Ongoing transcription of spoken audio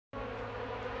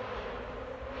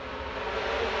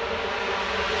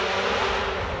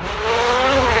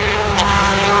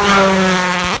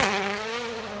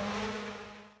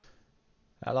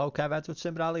Hello,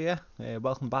 Rd3 here.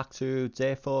 Welcome back to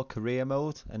Dirt4 Career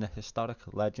Mode in the Historic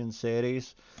Legends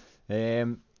series.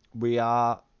 We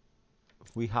have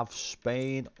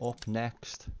Spain up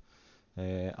next.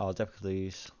 Our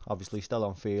difficulties obviously still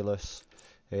on Fearless.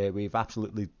 We've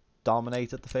absolutely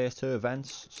dominated the first two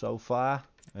events so far,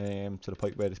 to the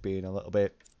point where it's been a little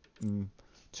bit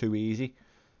too easy.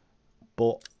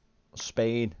 But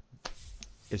Spain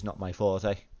is not my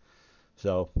forte,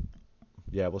 so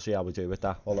yeah, we'll see how we do with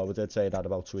that. Although we did say that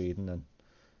about Sweden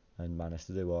and managed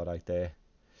to do all right there.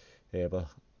 But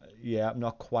yeah, I'm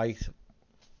not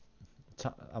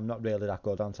really that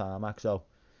good on tarmac, so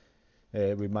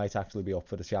we might actually be up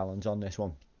for the challenge on this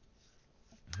one.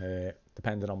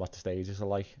 Depending on what the stages are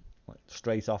like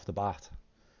straight off the bat,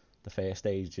 the first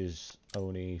stage is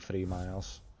only 3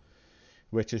 miles,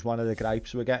 which is one of the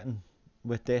gripes we're getting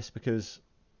with this, because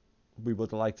we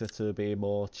would have liked it to be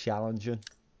more challenging.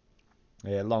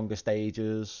 Longer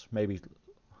stages, maybe,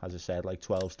 as I said, like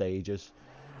 12 stages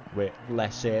with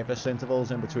less surface intervals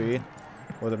in between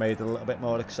would have made it a little bit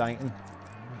more exciting.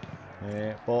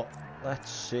 But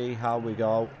let's see how we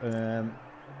go.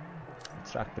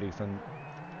 Track briefing,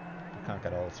 we can't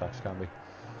get all the tracks, can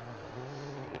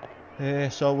we?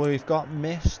 So we've got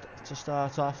mist to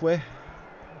start off with.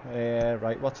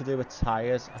 Right, what to do with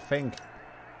tyres? I think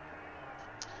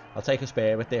I'll take a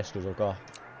spare with this because I've got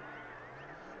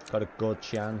a good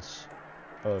chance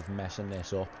of messing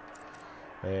this up.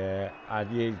 And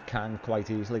you can quite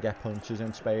easily get punches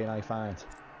in Spain, I find.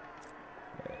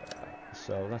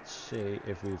 So let's see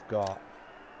if we've got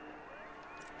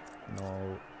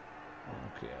no.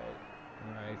 Okay,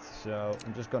 right, so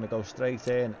I'm just going to go straight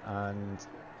in and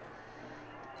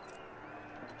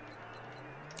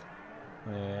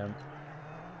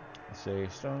let's see,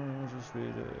 strong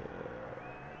speed.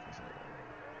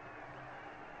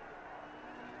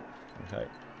 Okay,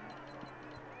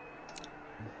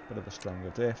 bit of a stronger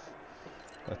diff.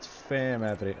 Let's firm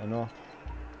everything up.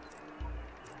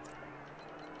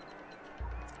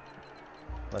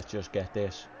 Let's just get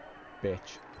this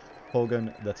bitch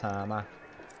hugging the tarmac.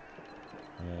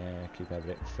 Keep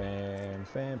everything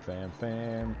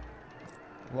firm.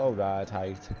 Low ride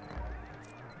height.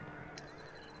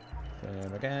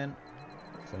 Firm again.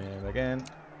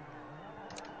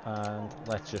 And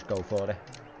let's just go for it,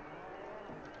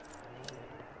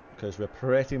 because we're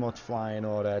pretty much flying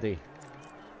already.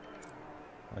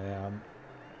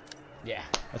 Yeah,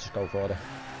 let's just go for it.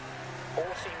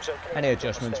 Any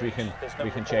adjustments we can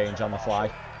change on the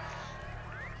fly.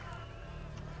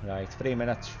 Right, 3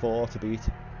 minutes 4 to beat.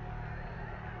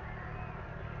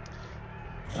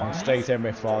 And straight in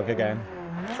with fog again.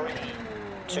 3,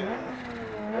 2, 1,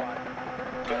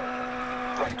 go.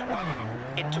 Right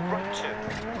 1 into right 2.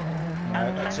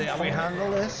 Right, let's see how we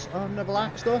handle this on the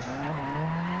black stuff.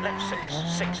 Left 6,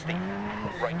 60.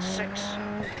 Right 6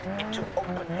 into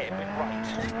open hairpin right.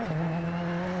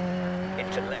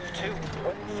 Into left 2,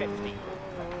 150.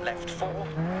 Left 4.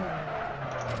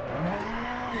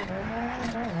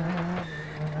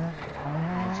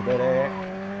 It's a bit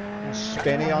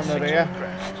spinny on the rear.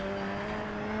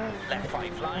 Left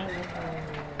 5 line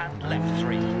and left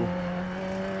 3.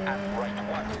 And right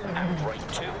 1 and right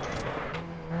 2.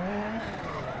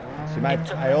 So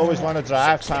I always want to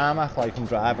drive tarmac like I'm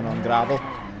driving on gravel,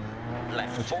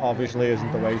 which obviously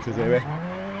isn't the way to do it.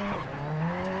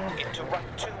 Into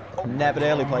right 2. Never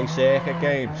really play circuit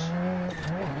games.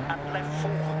 And left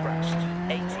 4 crest,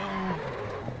 80.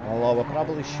 Although I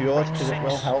probably should, because it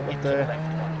will help with the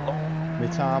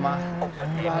tarmac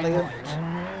rallying.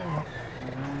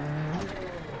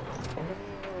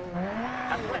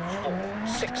 And left 4,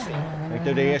 60. Like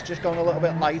the rear's just going a little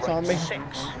bit light on me.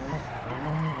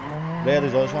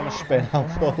 Really does want to spin out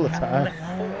all the time. Left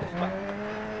 4 back.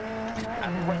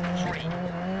 And right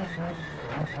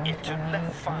 3. Into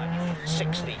left 5,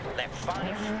 60. Left 5.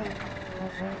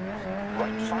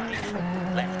 Right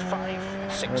 5. Left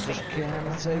 5, 60. I just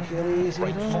can't take it easy.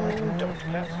 Right 4, don't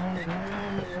cut.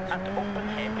 And open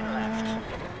hairpin left.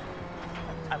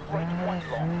 And right 1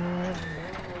 long.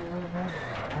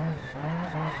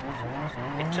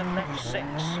 Into left 6.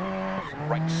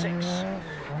 Right 6.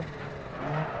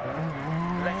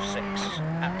 Left 6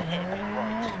 and hairpin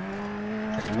right.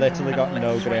 Literally got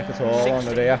no grip at all on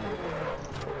the rear,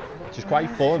 which is quite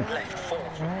fun, Left 4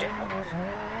 down.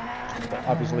 but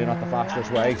obviously not the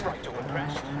fastest way. Right over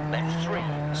crest. Left 3,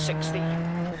 60.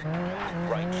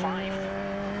 Right 5.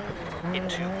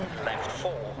 Into left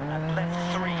 4 and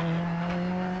left 3.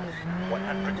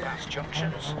 100 past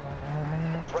junctions.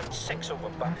 Right 6 over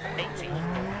back, 80.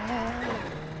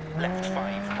 Left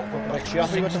 5 over A back, bit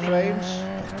choppy with the 60. frames.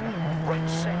 Right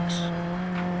 6.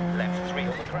 Left 3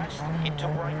 over crest, into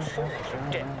right 4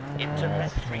 through dip, into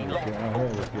left 3 long,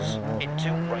 opens,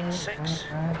 into right 6,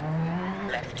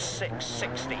 left 6,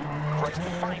 60, right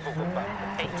 5 over bump,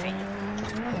 80,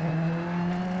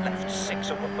 left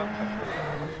 6 over bump,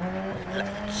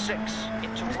 left 6,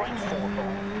 into right 4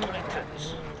 long,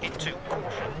 tightens, into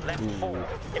caution, left 4,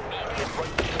 immediate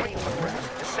right 3 over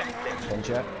crest, deceptive. Punch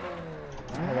it.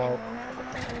 Hello.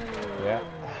 Yeah.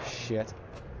 Shit.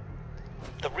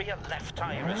 The rear left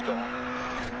tyre is gone.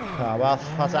 Ah, well,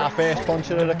 that's our first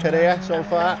puncture of the career so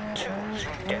far. 2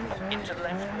 through dip, into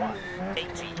left 1,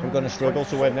 80. We're going to struggle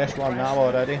to win this one now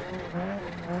already.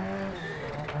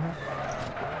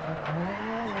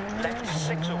 Left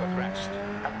 6 over crest,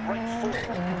 and right 4.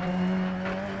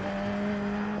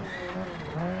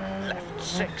 Left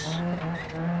 6,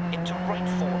 into right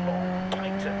 4 long,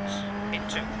 tightens,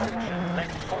 into caution,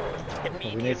 left 4.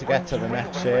 We need to get to the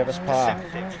next service part.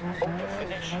 Over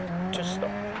finish, to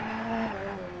stop.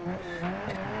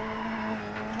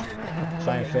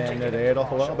 Try and firm the rear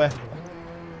up a little bit.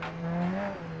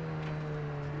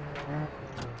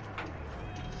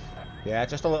 Yeah,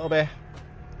 just a little bit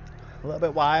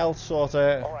wild, sort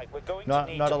of. All right, we're going not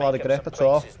to need a to lot make of up grip some at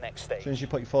all. places next As stage. soon as you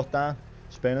put your foot down,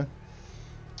 spinning.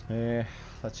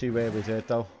 Let's see where we did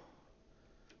though.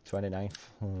 29th.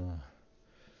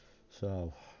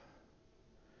 So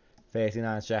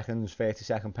 39 seconds,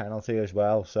 30-second penalty as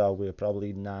well. So we're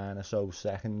probably 9 or so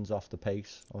seconds off the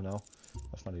pace. Oh no,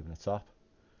 that's not even a top.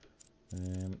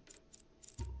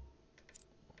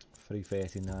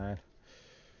 3:39.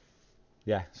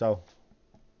 Yeah, so.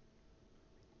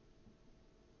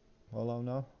 Oh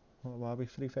no, what are we?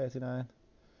 3:39.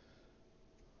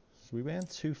 So we weren't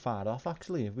too far off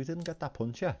actually. If we didn't get that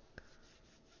puncher,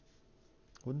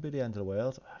 wouldn't be the end of the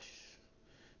world.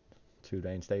 2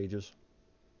 rain stages.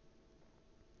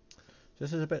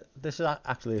 This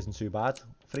actually isn't too bad.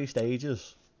 3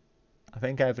 stages. I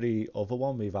think every other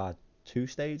one we've had 2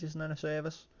 stages and then a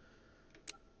service.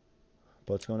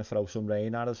 But it's going to throw some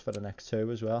rain at us for the next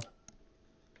 2 as well.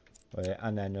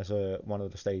 And then there's one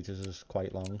of the stages is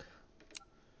quite long.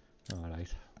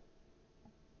 Alright.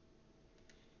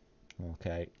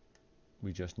 Okay.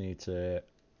 We just need to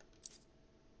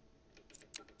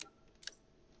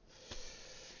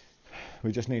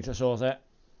sort it.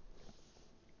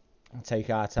 Take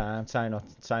our time, try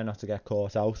not to get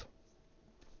caught out.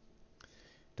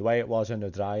 The way it was in the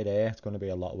dry there, it's going to be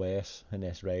a lot worse in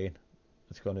this rain.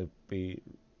 It's going to be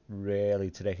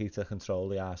really tricky to control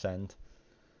the arse end.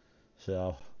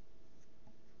 So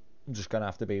I'm just going to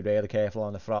have to be really careful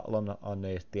on the throttle on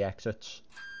the exits.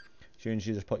 As soon as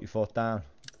you just put your foot down,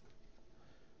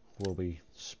 we'll be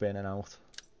spinning out.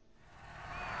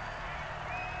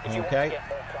 If you want to get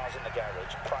more cars in the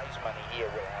garage, prize money year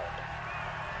round.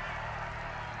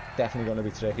 Definitely going to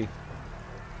be tricky.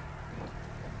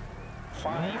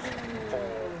 5, 4,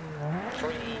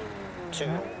 3, 2,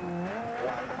 1,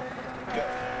 go.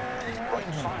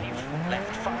 Right 5,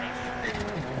 left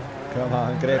 5. Come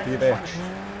on, grip you bitch.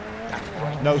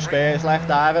 No spares left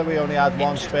either. We only had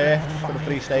 1 spare for the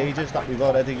 3 stages that we've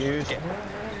already used. And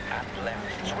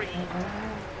left 3.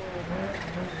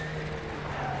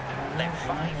 Left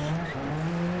 5.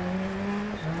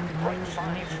 Right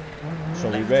 5. So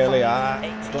we really are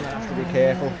going to have to be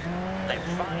careful. Left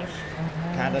 5.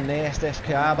 Kind of nurse this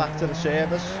car back to the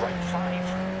service. Right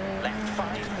 5. Left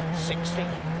 5. 60.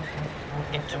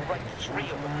 Into right 3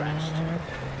 over crest.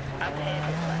 And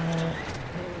heavy left.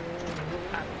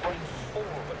 And right 4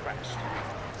 over crest.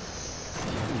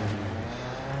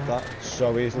 That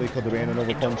so easily could have been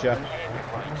another puncher. Heavy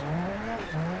right.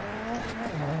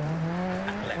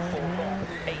 And left 4 long.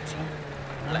 80.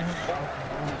 Left 4.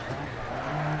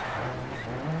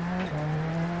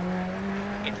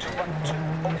 Into right 2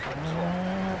 opens long.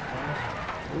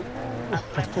 And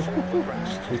left 4 over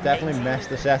crest. We've definitely 80. messed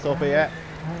the setup here.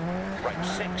 Right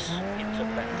 6 into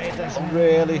left. Made this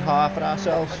really hard for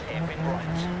ourselves. Heavy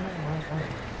right.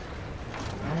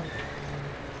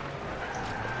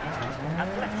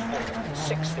 And left 4,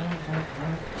 60.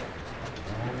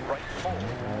 Right 4.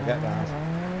 I'll get round.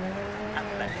 And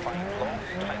left 5 long,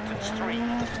 tightens 3.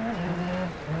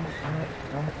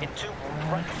 Into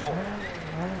right 4.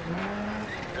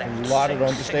 Left A lot of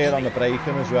 6, understeer on the 60.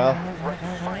 braking as well. Right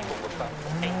 5 over bump,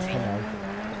 80. Come on.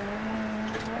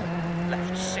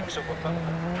 Left 6 over bump.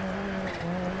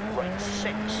 Right 6.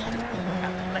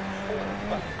 And left 4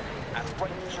 bump. And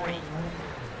right 3.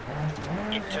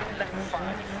 Into left 5.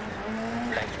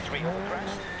 Left 3 over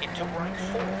crest. Into right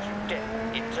 4 through dip.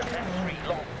 Into left 3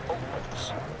 long, opens.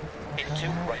 Into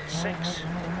right 6.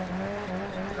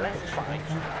 Left 5.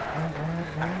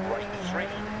 And right 3.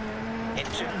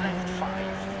 Into left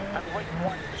 5. And right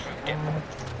 1 through depot.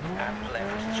 And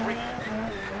left 3.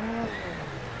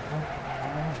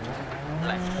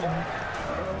 Left 4.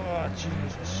 Oh,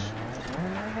 Jesus.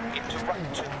 Into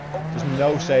right 2. There's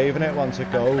no saving it once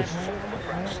it goes. Left 4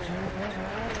 abreast.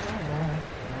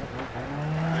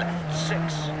 Left 6.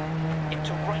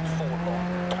 Into right 4 long.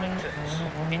 Tightens.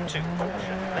 Into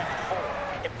caution. Left 4.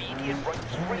 Immediate right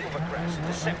 3 over crest.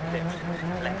 Deceptive.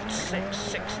 Left 6.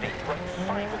 60. Right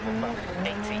 5 over bump.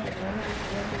 80.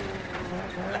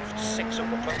 Left 6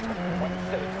 over bump.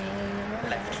 130.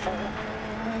 Left 4.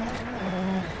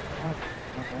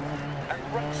 And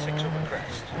right 6 over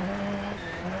crest.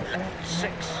 Left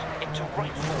 6 into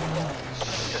right 4 long.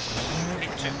 Tightens.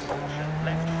 Into caution.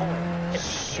 Left 4. Immediate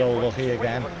So right lucky 3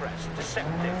 again. over crest.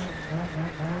 Deceptive.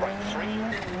 Right 3.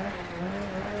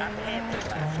 And head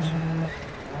left.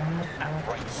 And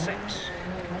right 6.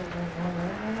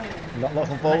 Not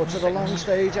looking forward to the long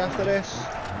stage after this.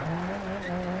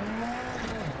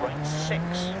 Right 6.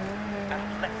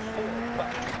 And left 4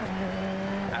 back.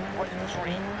 And right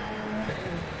 3.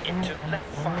 Into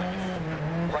left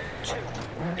 5. Right 2.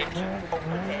 Into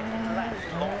open head left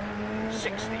long.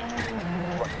 60.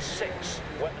 Right 6.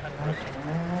 100.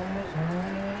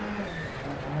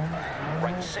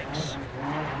 Right 6.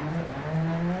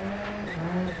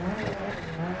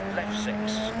 Left 6.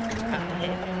 And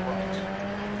head right.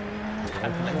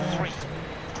 And left 3.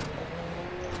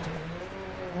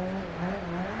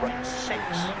 Right 6.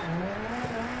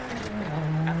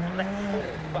 And left 4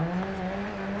 bump.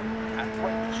 And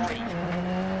right 3.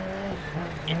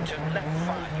 Into left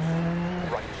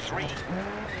 5. Right 3.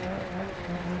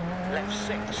 Left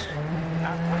 6.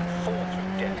 And right 4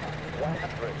 through depth.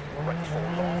 100. Right 4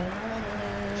 long.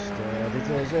 Steady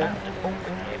does it. And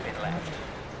open hairpin left.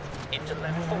 Into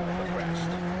left 4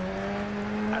 abreast.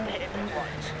 And hairpin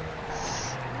right.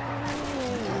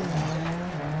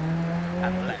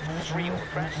 And left 3 over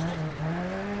crest.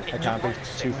 I can't be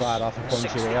too far off a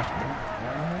punch here.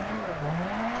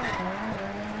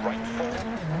 Right 4.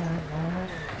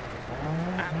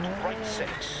 And right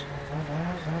 6.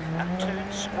 And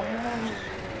turn square left.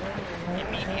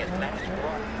 Immediate left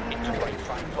 1. Into right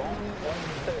 5 long.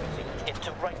 130.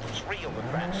 Into right 3 over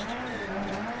crest.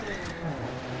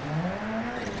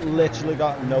 Literally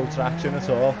got no traction at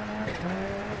all.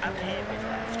 And hairpin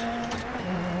left.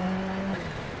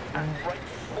 And right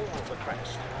 4 over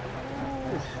crest.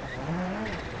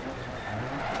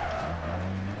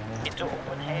 Into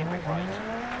open hairpin right.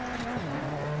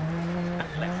 And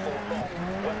left 4 long.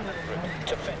 100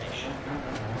 to finish.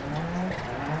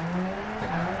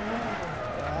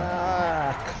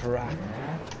 Ah, crap.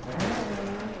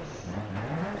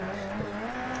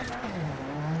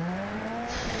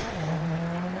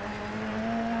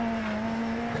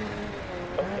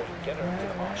 Okay, get her into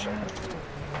the marshal.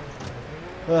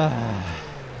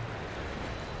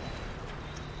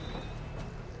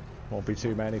 Won't be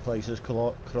too many places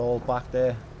crawled back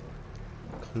there.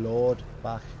 Clawed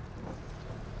back.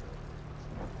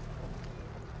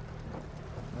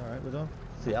 Alright, we're done.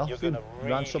 The elf You're going to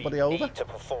ran somebody really over. need to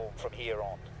perform from here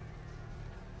on.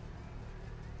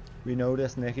 We know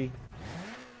this, Nicky.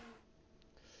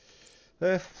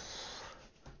 Not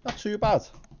too bad.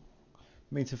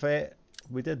 I mean, to fair,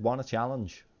 we did want a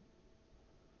challenge.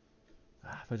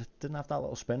 But it didn't have that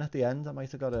little spin at the end. I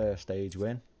might have got a stage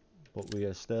win. But we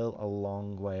are still a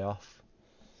long way off.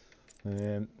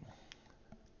 Yeah,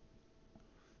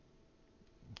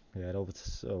 over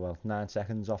to, well, 9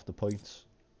 seconds off the points.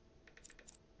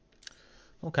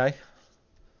 Okay.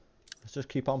 Let's just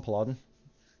keep on plodding.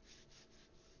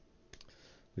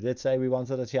 We did say we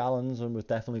wanted a challenge and we've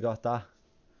definitely got that.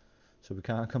 So we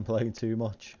can't complain too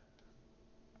much.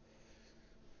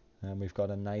 And we've got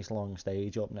a nice long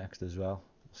stage up next as well.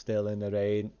 Still in the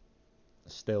rain.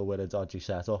 Still with a dodgy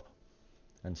setup.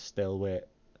 And still with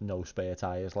no spare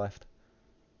tyres left.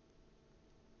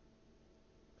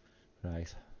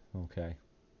 Right, okay.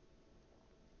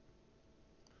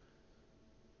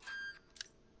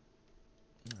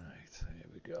 Right, here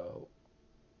we go.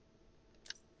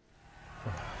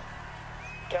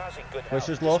 Car's in good Wish health,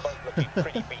 us luck. despite looking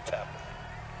pretty beat up.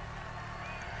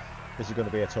 This is going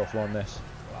to be a tough one, this.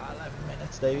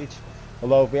 11-minute stage.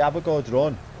 Although if we have a good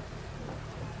run,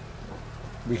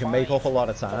 we can make up a lot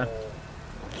of time.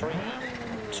 4, 3,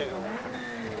 2,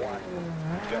 1,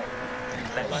 go.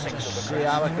 Left 6 over See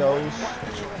how it goes.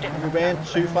 We weren't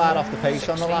too far off the pace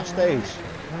on the last stage.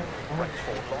 Right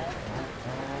 4 long.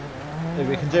 If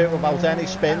we can do it without any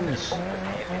spins Open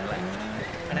hairpin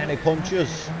left. and any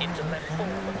punches, Into left 4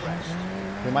 over crest.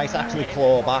 we might actually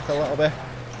claw back a little bit.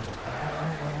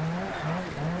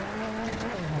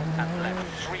 And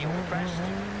left 3 over crest.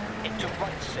 Into into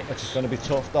right 6. which is going to be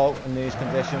tough though in these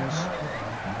conditions.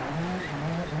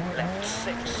 Left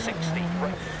 6, 60,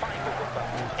 right 5 over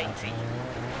bump, 80.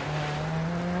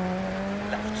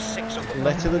 Left 6 over bump,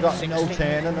 Literally got 60. no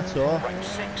turning at all. Right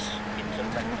 6, into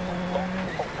left 4, long,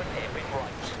 open hairpin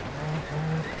right.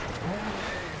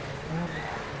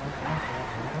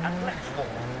 And left 4,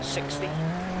 60.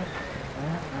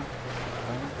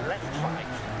 Left 5.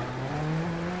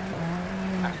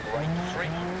 And right 3.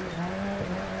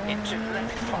 Into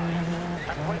left 5.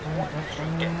 And right 1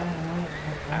 through dip.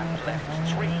 And left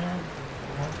 3.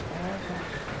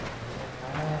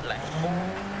 Left 4.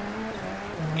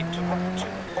 Into right 2,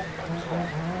 opens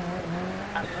long.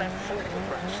 And left 4 with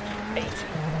rest, 80.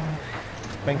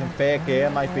 Thinking third gear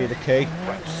might be the key.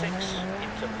 Right 6,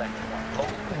 into left 1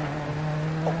 long.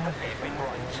 Open hairpin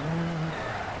right.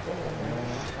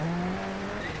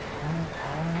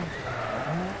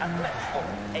 And left 4,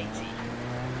 80.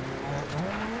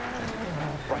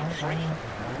 Right 3.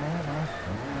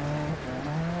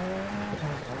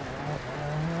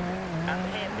 And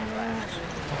hairpin left.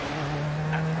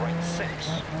 And right 6.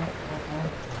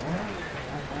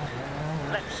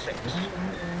 Left 6.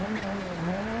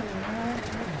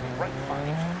 Right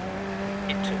 5.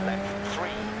 Into left 3.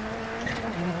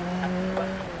 And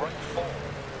bump right 4.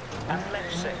 And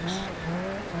left 6.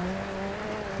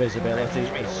 Visibility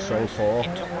is so poor.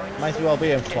 Might as well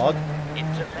be in fog.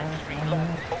 Into left 3 long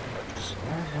opens.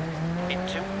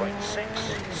 Into right 6,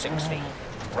 60.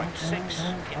 Right 6,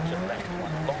 into left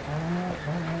 1 long.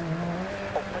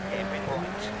 Open hairpin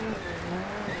right.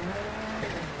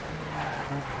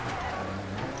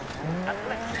 And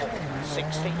left 4,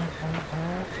 60.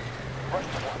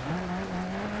 Right 1.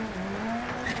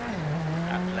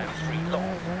 And left 3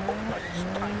 long. Opens,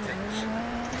 tightens.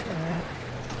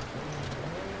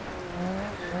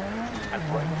 And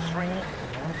right 3.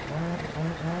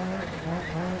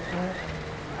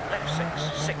 Left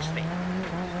 6, 60.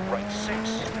 Right 6.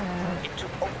 Into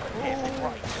open hairpin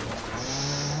right.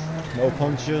 No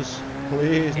punches,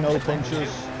 please, no Into left punches.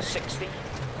 2, 60.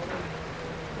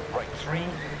 Right 3.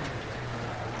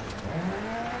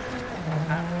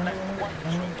 And left 1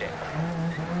 through dip.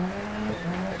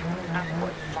 And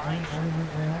right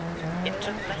 5.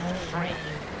 Into left 3.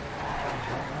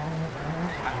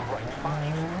 And right 5.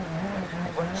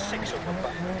 Right 6 over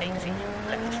bump, 80.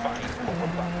 Left 5 over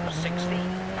bump, 60.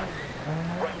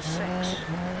 Right 6.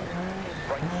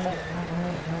 Right 4.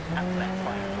 And left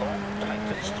 5 long,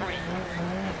 tightens 3.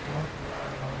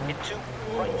 Into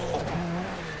right 4.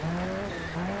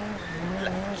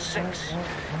 Left 6.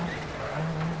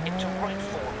 Into right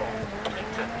 4 long,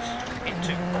 tightens.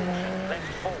 Into open,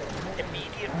 left 4.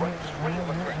 Immediate right 3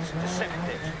 over crest,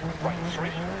 deceptive. Right 3.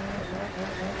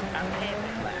 And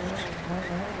hairpin left.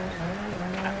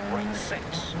 And right 6.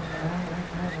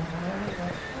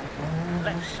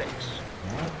 Left 6.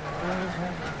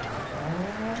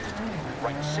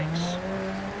 Right 6.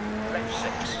 Left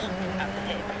 6. And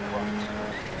hairpin right.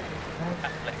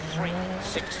 And left 3.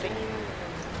 60.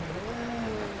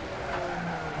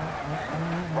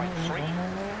 Right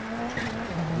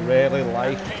 3. Really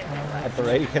like a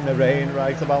break in the rain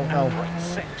right about now. And right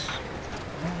 6.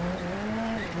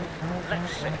 Left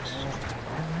 6.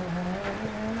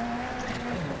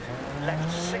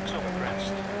 Left 6 over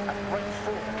crest. And right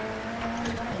 4.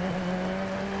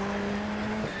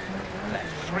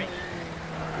 Left 3.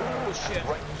 Oh shit.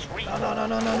 Right 3. No.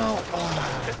 Oh,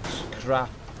 crap.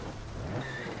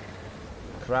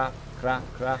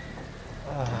 Crap.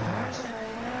 Oh.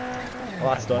 Well,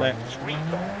 that's done it. 3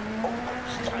 long.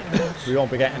 Opens, tightens. We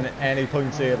won't be getting any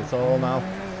points here at all now.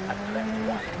 And left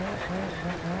 1.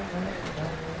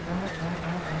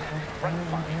 Right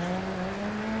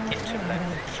 5. Into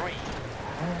left 3.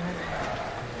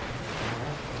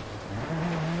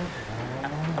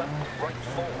 And bump right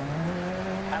 4.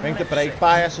 I think the brake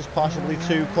bias is possibly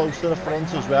too close to the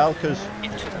front as well, because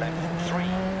Into left 3.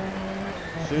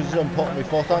 as soon as I'm putting my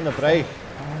foot on the brake,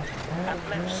 And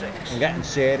left 6. I'm getting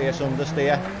serious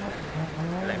understeer.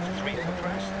 Left 3 over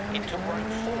crest. Into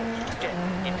right 4.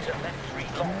 Again. Into left 3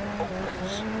 long.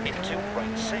 Opens. Into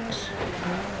right 6.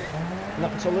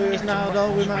 Nothing to lose now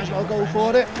though, we might as well go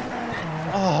for it.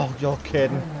 Oh, you're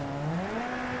kidding.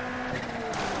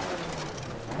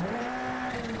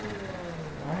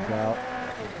 Well,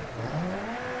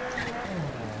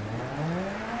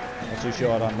 not too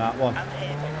sure on that one. And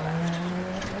hairpin left.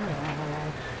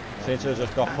 Seems to have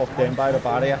just got hooked in by the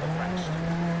barrier.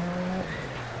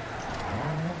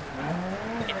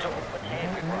 Into open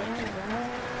hairpin right.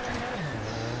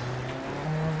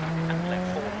 And left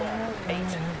 4 long.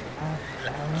 80.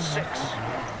 Left 6.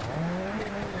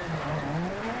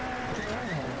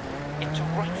 Into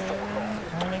right 4 long.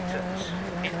 Tightens.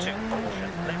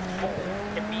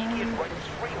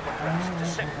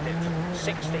 70,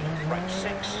 60, right 6,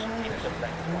 into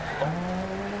left 1 long,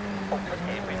 open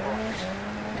hairpin right,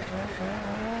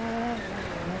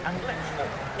 and left 4,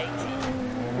 80,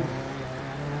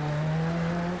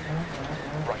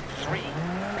 right 3,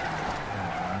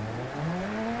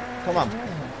 Come on.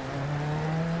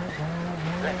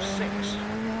 left 6,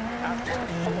 and right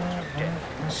 4 through dip,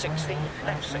 60,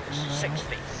 left 6,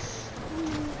 60,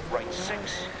 right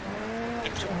 6,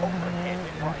 into open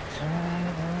hairpin right,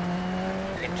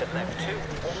 into left 2,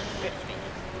 150,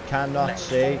 Cannot left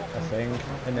see 4, a thing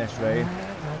in this rain.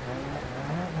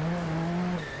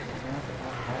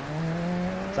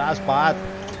 It's as bad,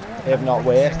 if not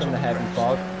worse, than the heavy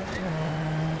fog.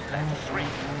 left 3,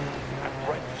 and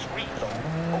right 3 long,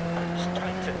 opens,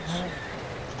 tightens,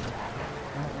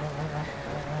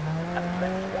 and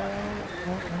left 1,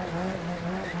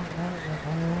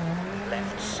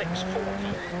 left 6, 40,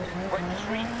 right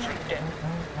 3 through dip,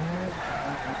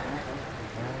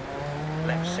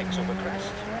 left 6 over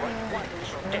crest, right 1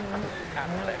 through dip, and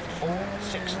left 4,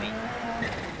 60,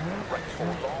 right 4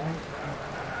 long,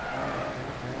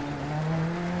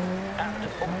 and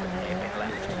open hairpin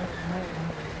left,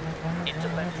 into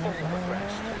left 4 over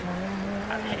crest,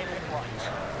 and hairpin right,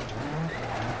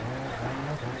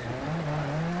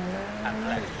 and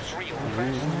left 3 over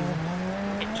crest,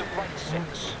 into right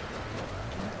 6,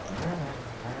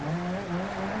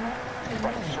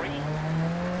 right 3,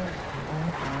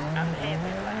 and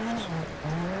hairpin left,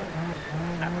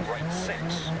 and right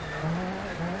 6,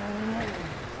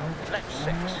 left 6,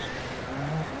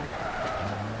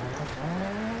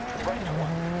 right 1,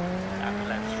 and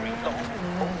left 3 long,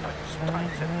 opens,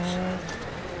 tightens,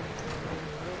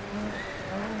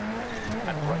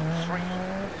 and right 3,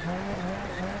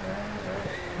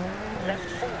 left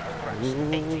 4 crest,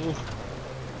 80,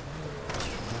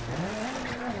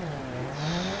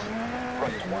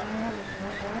 right 1,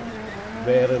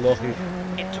 Really lucky.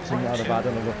 into It's right not 2, have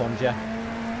had another plunge yet.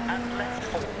 and left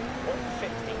 4,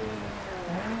 150,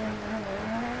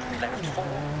 left 4,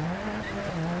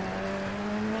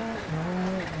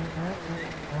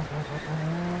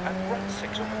 and right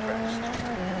 6 over crest,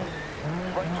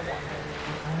 right 1,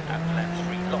 and left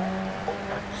 3 long,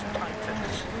 opens,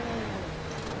 tightens,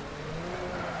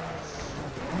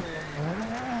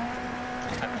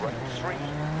 and right 3,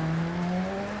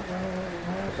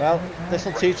 Well, this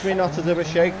will teach me not to do a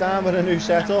shakedown with a new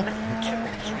setup. left 2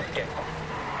 through dip,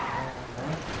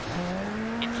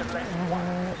 into left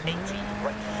 1, 80,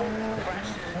 right 4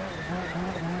 crest,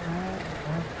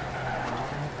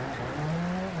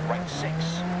 right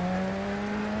 6,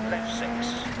 left 6,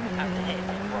 and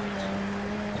hairpin right,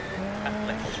 and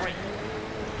left 3,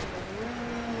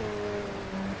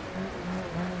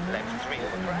 left 3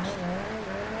 over crest,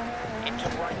 into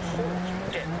right 4 through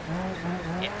dip,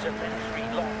 into left 3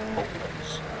 long, opens,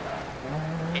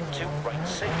 into right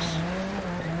 6,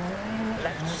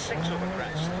 left 6 over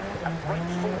crest, and right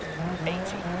 4,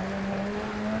 80,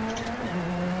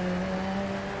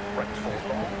 right 4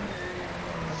 long,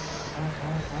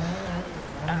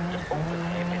 and open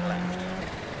hairpin left,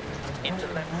 into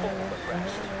left 4 over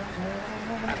crest,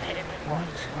 and hairpin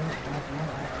right,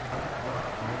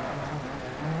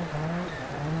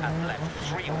 and left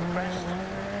 3 over crest,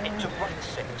 into right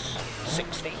 6,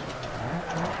 60,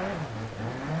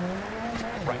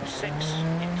 right 6,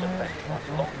 into left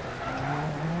 1 long,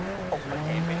 open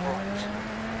hairpin right,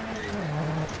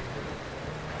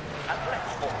 and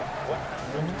left 4,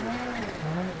 100,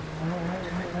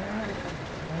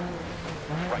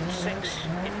 right 6,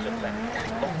 into left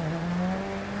 1 long,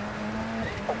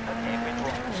 open hairpin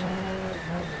right,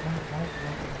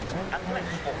 and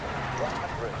left 4,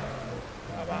 100,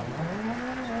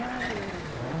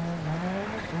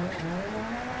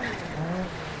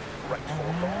 right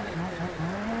 4 long,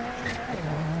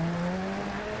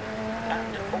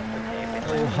 and open hairpin Oh,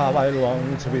 left, how I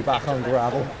long to be back on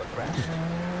gravel. over crest,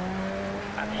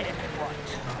 and hairpin right,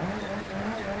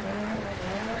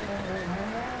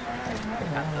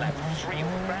 and left 3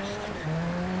 over crest,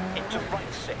 into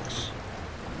right 6,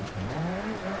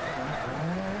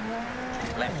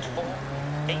 left 4,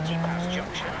 80 past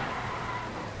junction,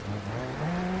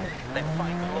 left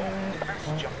 5 long past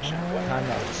junction,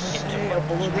 Cannot see a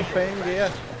bloody thing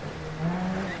here.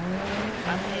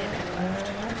 and hairpin left,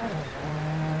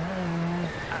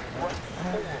 and right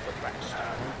 4 over crest,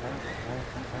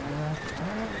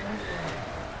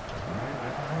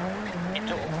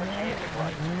 into open hairpin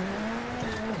right,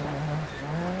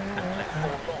 and left 4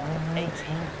 long, 80,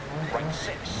 right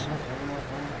 6,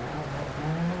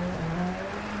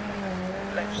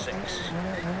 left 6,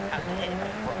 and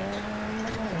hairpin right,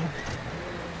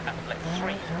 and left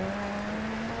 3,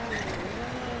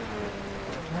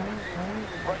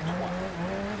 right 1.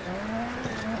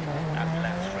 And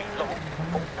left 3 long,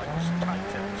 opens,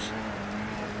 tightens.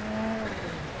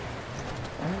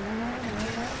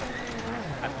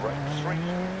 And right 3.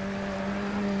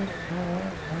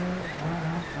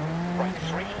 Right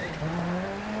 3.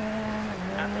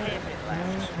 And hairpin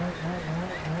left.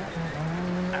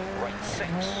 And right 6.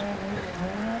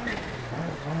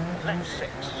 Left 6.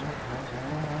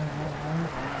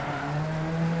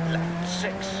 Left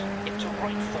 6. Into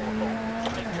right 4 long,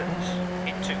 tightens.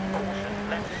 Into caution,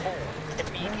 left 4.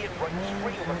 Immediate right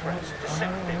 3 over crest,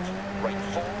 deceptive. Right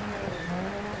 4.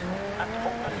 And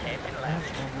open hairpin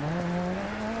left.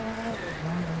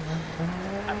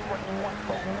 And right 1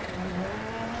 long.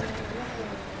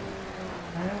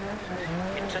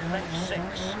 Into left 6.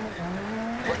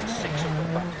 Right 6 over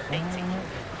bump, 80.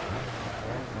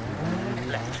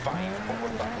 Left 5 over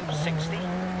bump, 60.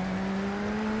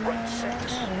 Right 6.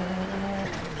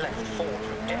 Left 4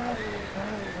 through demo.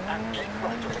 And keep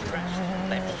right over crest.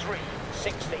 Left 3,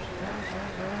 60.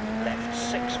 Left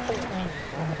 6, 40.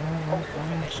 Over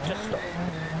finish to stop.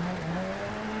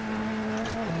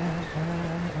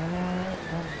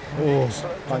 Oh,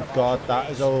 thank God that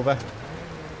is over.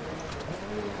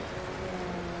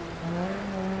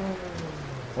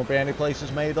 Won't be any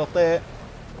places made up there.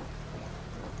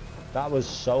 That was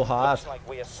so hard. Looks like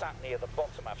we are sat near the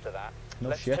bottom after that. No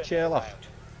Let's shit, turn Sherlock.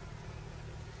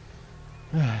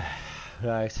 around.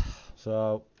 Right,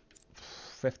 so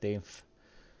 15th.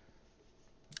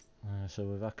 So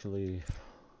we've actually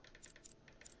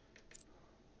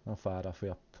not far off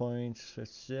our points.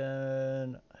 It's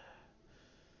so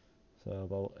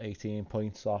about 18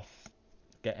 points off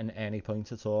getting any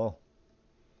points at all.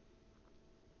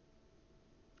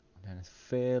 And then it's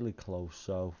fairly close,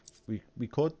 so we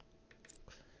could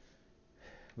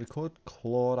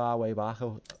claw our way back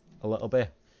a little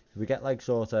bit. If we get like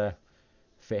sort of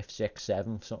 5th, 6th,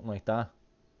 7th, something like that,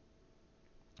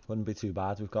 wouldn't be too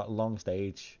bad. We've got a long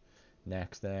stage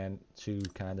next and then 2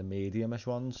 kind of mediumish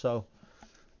ones, so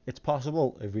it's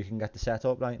possible if we can get the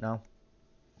setup right now.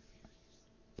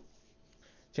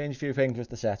 Change a few things with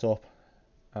the setup,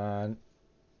 and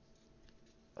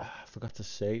I forgot to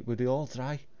say, were they all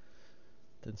dry?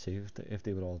 Didn't see if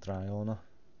they were all dry or not.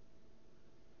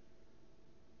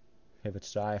 If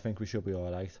it's dry, I think we should be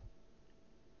alright.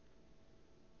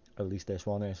 At least this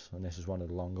one is, and this is one of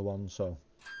the longer ones, so.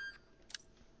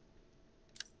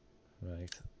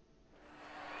 Right.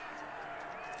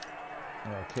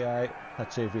 Okay,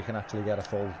 let's see if we can actually get a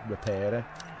full repair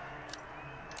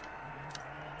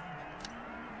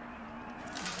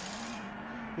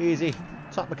in. Easy,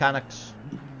 top mechanics.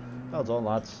 Well done,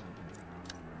 lads.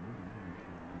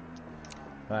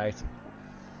 Right.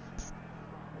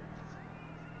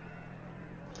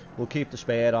 We'll keep the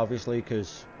spare, obviously,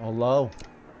 because although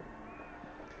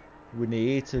we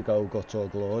need to go guts or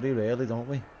glory, really, don't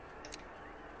we?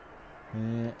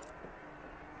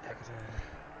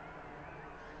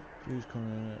 Use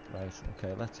corner, right,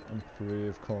 okay, let's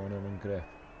improve corner and grip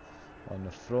on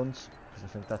the front, because I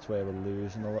think that's where we're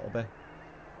losing a little bit.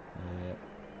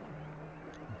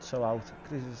 So out,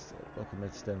 increases, look at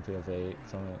mid stem for V.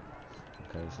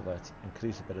 Okay, so let's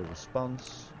increase a bit of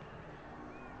response.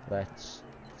 Let's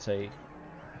see,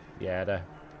 yeah, there.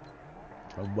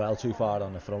 I'm well too far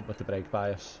on the front with the brake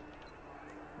bias.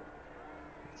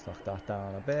 Let's knock that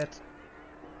down a bit.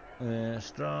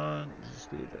 Strong,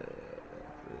 speed,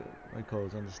 my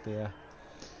codes on the steer.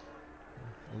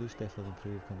 Loose diff will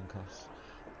improve coming costs.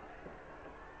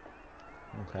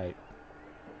 Okay.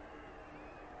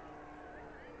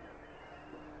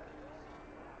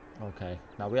 Okay,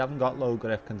 now we haven't got low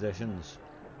grip conditions,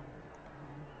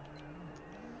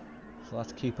 so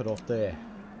let's keep it up there.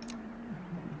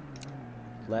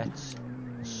 Let's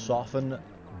soften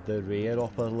the rear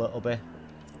up a little bit.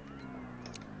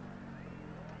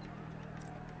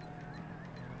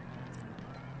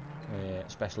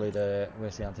 Especially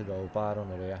where's the anti-roll bar on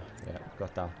the rear? Yeah,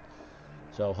 got that.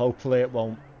 So hopefully it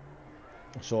won't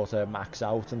sort of max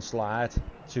out and slide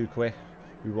too quick.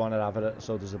 We want to have it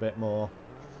so there's a bit more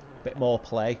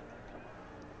play.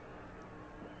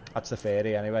 That's the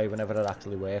theory anyway. Whenever it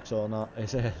actually works or not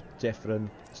is a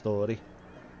different story.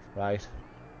 Right.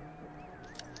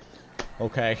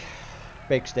 Okay.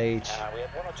 Big stage. We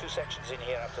had 1 or 2 sections in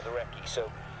here after the recce,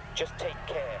 so just take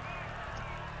care.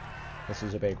 This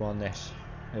is a big one, this.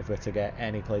 If we're to get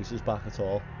any places back at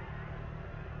all.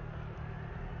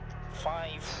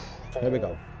 5, 4, Here we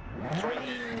go. 3,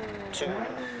 2, 1,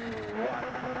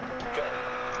 go.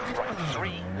 Right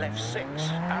 3, left 6,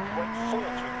 and right 4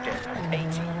 through dip,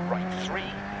 80, right 3,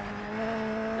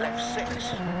 left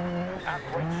 6, and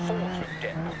right 4 through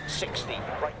dip, 60,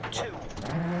 right 2,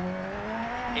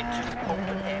 into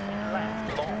open air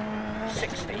left long,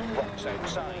 60, rocks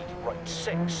outside, right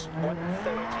 6,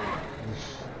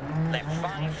 130, left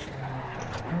 5,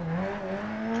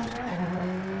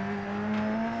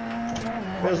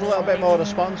 Feels a little bit more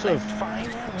responsive. left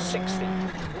 5, 60,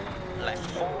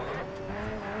 left 4,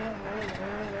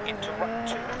 into right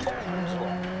 2, opens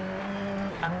long,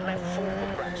 and left 4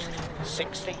 for crest,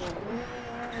 60,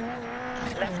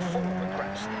 left 4 for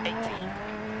crest, 80,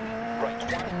 right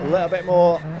 1, A little bit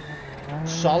more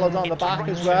solid on the back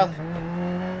as well.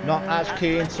 Not as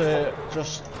keen to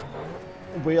just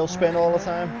wheel spin all the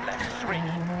time. left 3,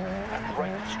 and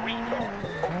right 3 long,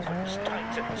 opens,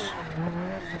 tightens,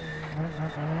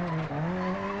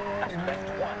 and left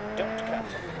 1, don't cut,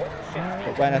 150,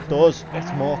 But when it does,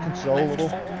 it's more controllable.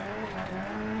 left 4,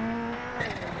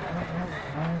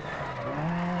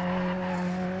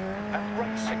 and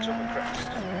right 6 over crest,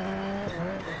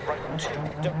 right 2,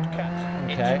 don't cut,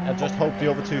 Okay, I just hope the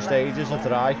other 2 stages are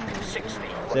dry. 60,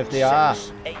 So if they right are,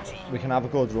 6, 80, we can have a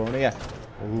good run here.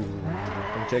 Ooh,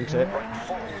 don't jinx it. right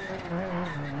 4,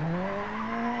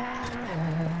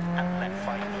 and left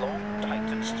 5 long,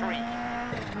 tightens 3,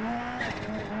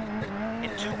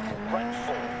 into right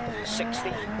 4, 60,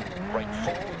 right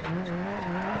 4,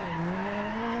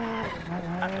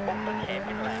 and open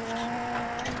heavy left,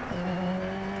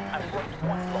 and right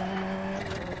 1 long,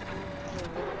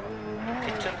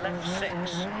 into left 6,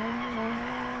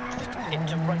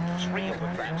 into right 3 over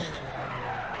crest,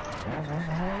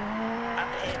 and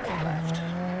heavy left,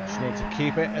 Just need to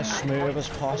keep it as smooth as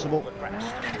possible. over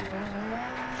crest,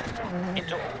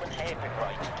 into open heavy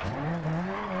right,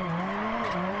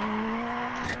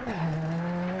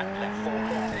 and left 4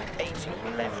 long, 80,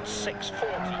 left 6, 40,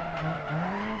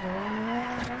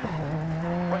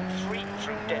 right 3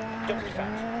 through dip, don't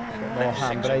cut, More left 6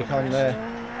 handbrake over on there.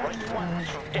 crest, right 1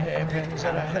 through dip, Hairpins, I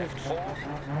and reckon. left 4,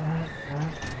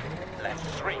 left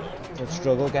 3, Would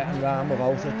struggle getting round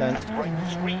without it then. right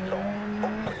 3 long,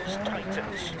 opens,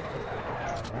 tightens,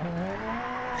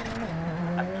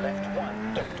 and left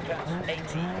 1, don't cut,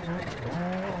 80,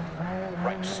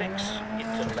 right 6,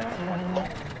 into left 1 long,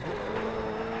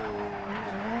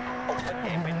 open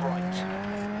heavy right,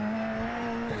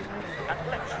 and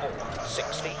left 4,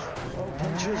 60,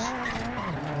 Punches.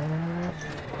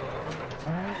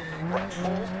 right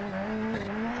 4,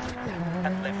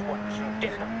 and left 1 through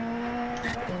dip,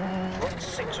 right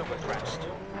 6 over crest,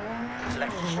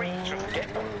 left 3 through dip,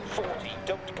 40,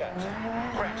 don't cut,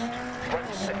 crest,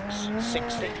 right 6,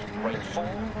 60, right 4,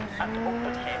 and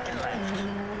open heavy left,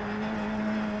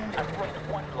 and right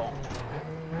 1 long,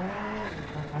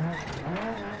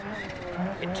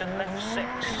 into left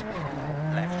 6,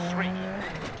 left 3,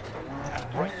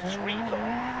 and right 3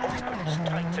 long, opens,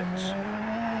 tightens,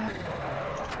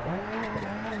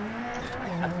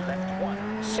 and left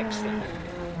 1, 60,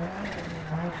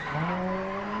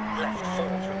 left 4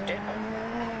 through dip,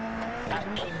 and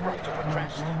keep right over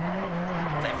crest,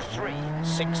 left 3,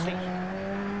 60,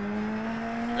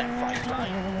 left 5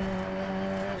 line,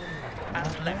 and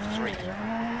left 3,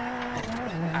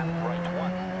 and right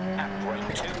 1, and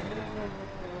right 2,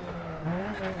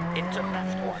 into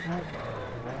left 1,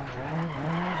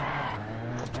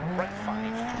 right 5,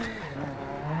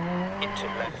 into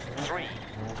left 3,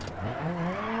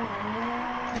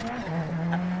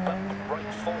 and bump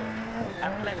right 4,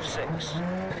 and left 6,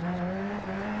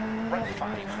 right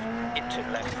 5, into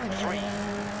left 3,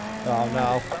 Oh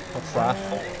no, bump what's right that?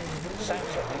 4,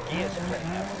 sounds like the gears are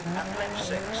playing up, and left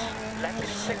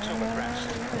 6 over crest,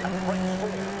 and right 4,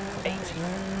 80,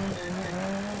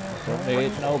 Don't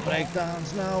need no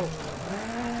breakdowns now.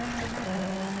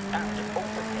 and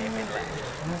open heavy left,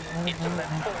 into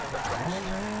left 4 over crest,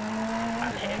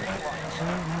 and heavy right,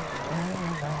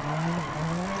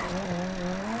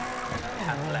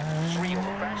 and left 3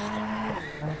 over crest,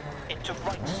 into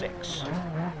right 6,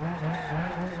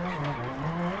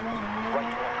 right 1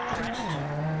 crest,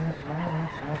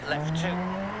 left 2,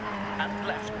 and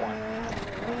left 1,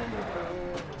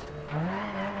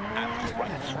 and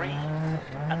right 3,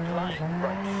 and line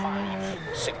right 5,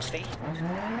 60,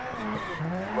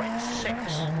 right 6,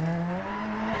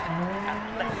 and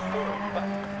left 4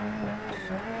 bump,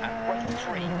 and right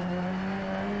 3,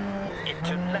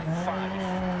 into left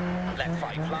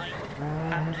 5 line,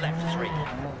 and left 3,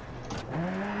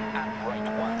 and right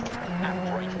 1, and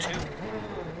right 2,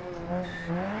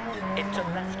 into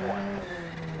left 1,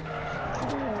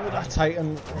 Ooh, that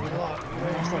tightened a lot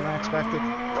worse than I expected.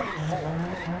 right 4,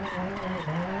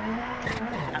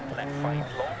 and left 5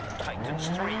 long, tightens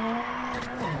 3,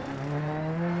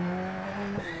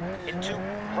 into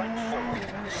right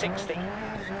 4, 60,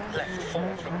 left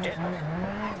 4 through dip,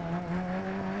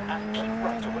 and keep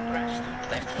right over crest,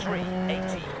 left 3,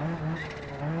 80,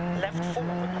 left 4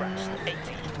 over crest, 80,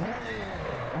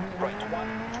 right 1,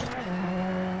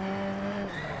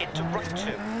 into right 2,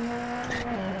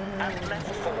 and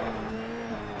left 4,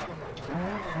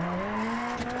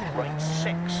 right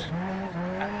 6,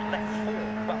 and left 4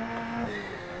 bump,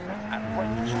 and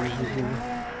right 3,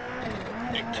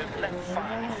 into left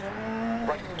 5,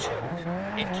 right 2,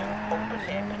 into open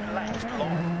hairpin left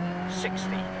long, 60,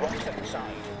 right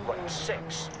outside, right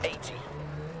 6, 80,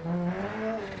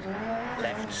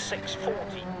 left 6,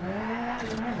 40,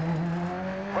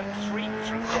 right 3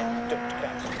 through dip, don't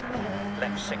cut,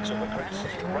 left 6 over crest,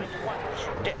 right 1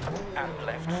 through dip, and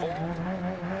left 4,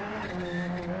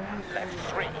 left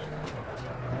 3,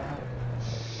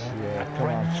 Yeah, and come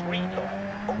right on. 3 long,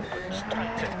 opens,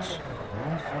 tightens,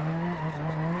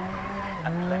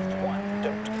 and left 1,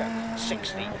 don't cut,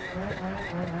 60,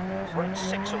 right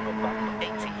 6 over bump,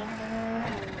 80,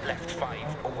 left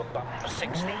 5 over bump,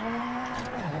 60,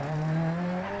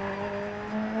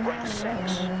 right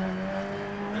 6,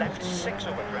 left 6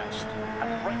 over crest,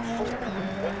 and right 4,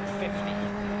 150,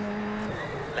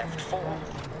 left 4,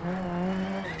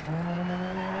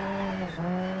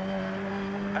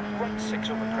 and right 6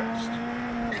 over crest,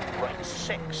 right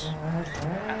 6,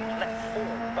 and left 4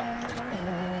 bump,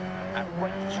 and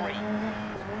right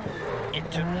 3,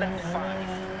 into left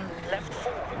 5, left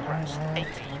 4 over crest, 80,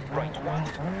 right 1,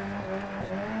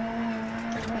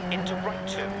 into right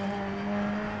 2,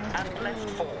 and left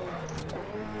 4,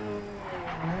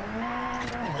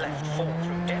 left 4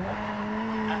 through dip,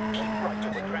 and keep right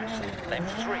over crest,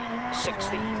 left 3,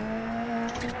 60,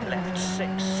 left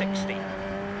 6, 60,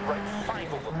 right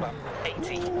 5 over bump,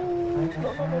 80,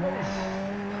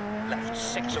 left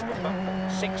 6 over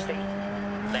bump, 60,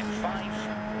 left 5,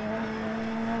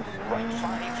 right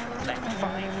 5, left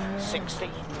 5, 60,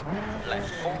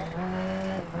 left 4,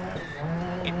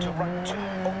 into right 2,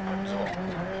 opens long,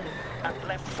 and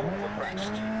left 4 over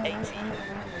crest, 80,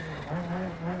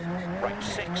 right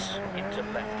 6, into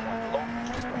left 1 long,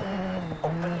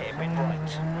 open hairpin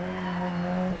right,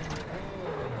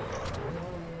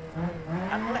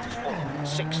 and left 4,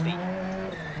 60,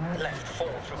 left 4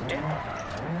 through dip,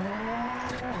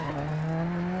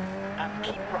 and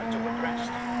keep right over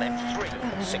crest, left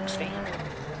 3, 60,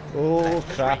 Oh left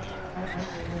crap. 3,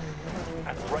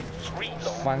 and right 3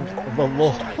 long, Thank the opens,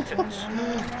 Lord tightens,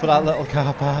 for that little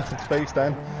car parking space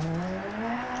then.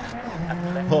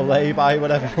 and left Or lay-by,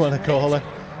 whatever you want to call it.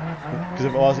 Because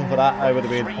if it wasn't for that, I would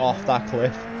have been off that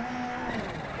cliff.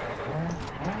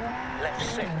 left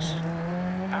 6,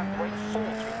 and right 4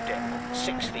 through dip,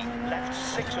 60, left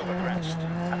 6 over crest,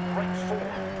 and right 4,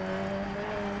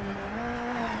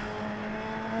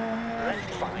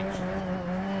 left 5,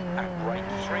 and right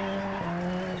 3,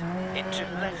 into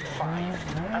left 5,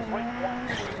 and right 1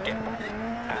 through dip,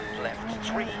 and left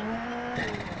 3,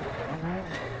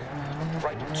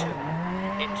 right 2,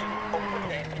 into open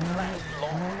hairpin left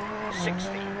long,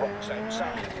 60, rocks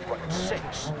outside, right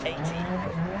 6, 80,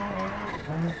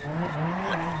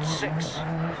 left 6,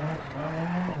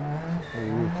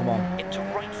 Ooh, come on. into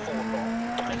right 4 long,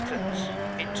 tightens,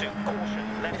 into caution,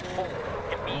 left 4,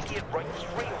 immediate right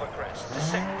 3 over crest,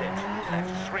 descended,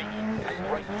 left 3, and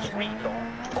right 3 long,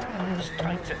 opens,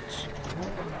 tightens,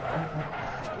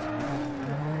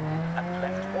 and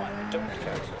left 1, don't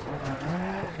cut,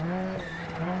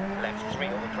 left 3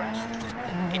 over crest,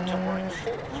 into right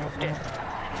 4 through dip,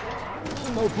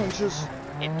 No punches.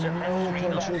 into left 3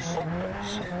 long, punches. opens,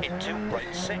 into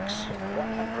right 6,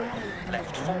 100,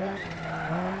 left 4,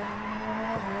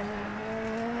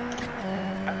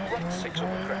 and right 6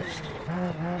 over crest,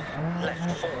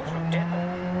 left 4 through dip,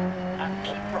 and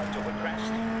keep right over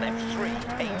crest, left 3,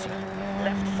 80,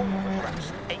 left 4 over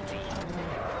crest, 80,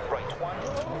 right 1,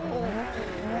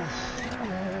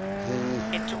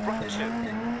 into right 2,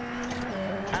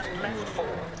 and left 4,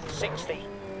 60,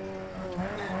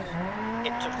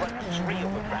 into right 3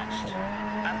 over crest,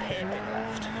 and hairpin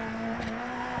left,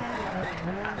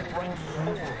 and right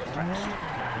 4 over crest,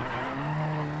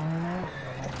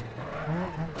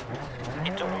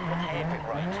 into open hairpin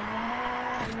right,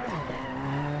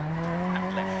 and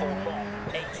left 4 long,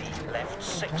 80, left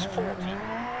 6, 40,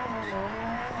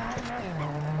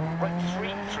 right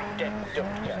 3 through dip,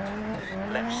 don't cut,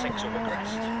 left 6 over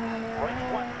crest, right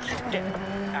 1 through dip,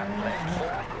 and left 4,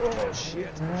 Oh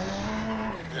shit.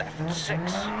 left 6,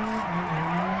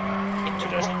 into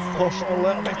Just right 4, pushing a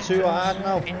little bit too hard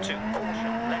now. into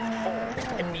caution, left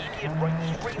 4, immediate and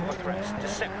right 3 over crest,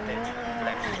 descended,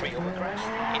 left 3 over crest,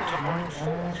 into right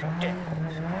 4 through dip,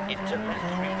 into left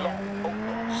 3 long,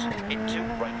 opens, into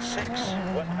right 6,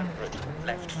 100,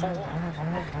 left 4,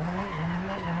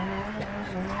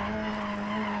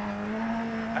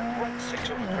 and right 6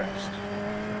 over crest,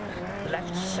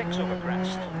 left 6 over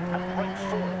crest, and right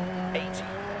 4, 80,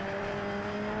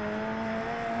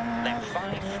 left 5,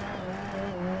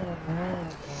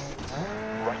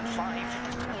 right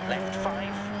 5, left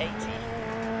 5, 80,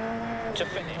 to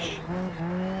finish.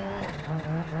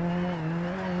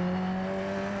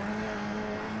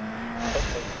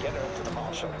 Okay, get her to the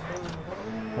marshal.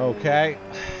 Okay.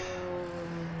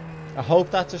 I hope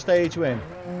that's a stage win.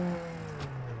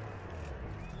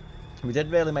 We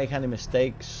didn't really make any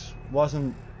mistakes. It was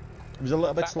a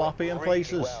little bit sloppy in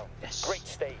places. Well. Yes. Great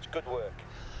stage, good work.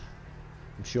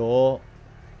 I'm sure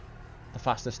the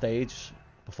fastest stage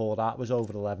before that was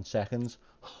over 11 seconds.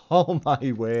 Oh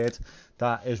my word,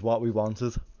 that is what we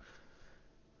wanted.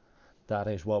 That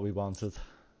is what we wanted.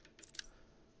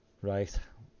 Right.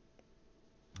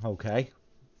 Okay.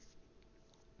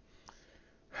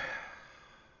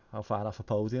 How far off a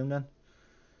podium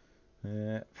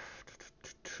then?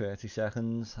 30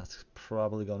 seconds. That's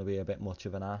probably going to be a bit much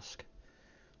of an ask.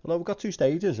 Although we've got 2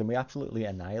 stages and we absolutely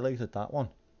annihilated that one.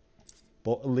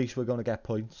 But at least we're going to get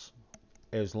points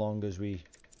as long as we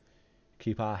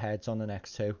keep our heads on the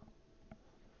next 2.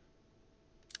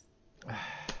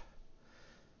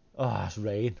 Oh, it's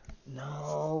rain.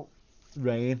 No.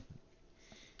 Rain.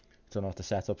 Don't know what the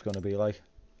setup's going to be like.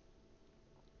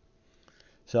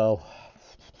 So,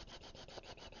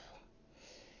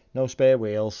 no spare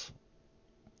wheels.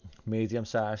 Medium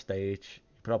sized stage.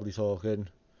 You're probably talking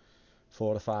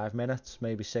 4 to 5 minutes,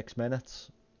 maybe 6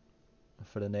 minutes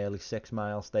for a nearly 6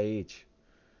 mile stage.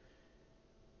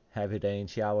 Heavy rain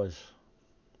showers.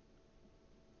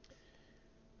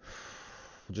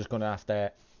 We're just going to have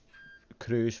to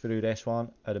cruise through this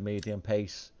one at a medium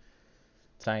pace.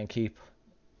 Try and keep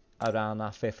around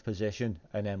that 5th position,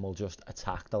 and then we'll just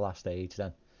attack the last stage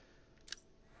then.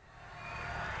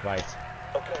 Right.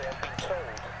 Okay, I've been told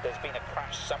there's been a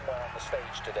crash somewhere on the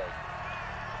stage today.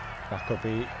 That could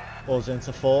be us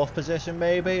into 4th position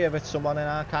maybe, if it's someone in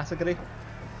our category.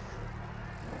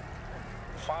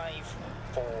 5,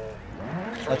 4,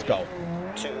 3, Let's go.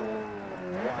 2, 1,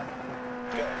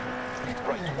 go.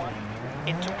 Right 1,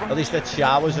 into right. At least it's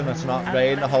showers and it's not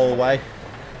rain the whole way.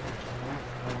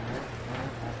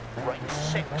 Right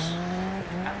 6,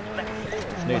 and left 4.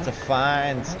 Just need to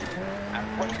find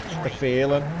and right 3. the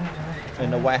feeling in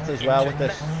the wet as well with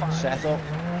this setup.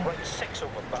 Right 6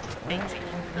 over bump, 80,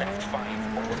 left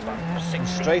 5 over bump,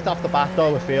 60. Straight off the bat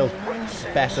though, it feels Right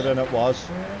 6, better than it was.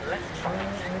 left 5,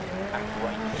 and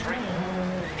right 3,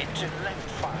 into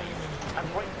left 5,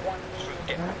 and right 1 through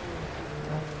dip,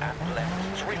 and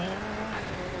left 3,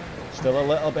 Still a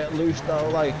little bit loose though,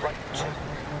 like. right 2,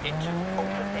 into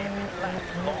open air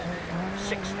left long,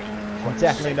 60. I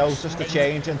definitely noticed the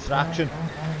change in traction.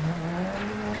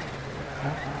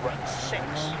 Right 6,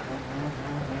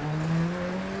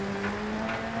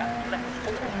 and left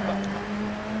 4 bump,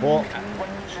 But and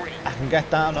right 3, I can get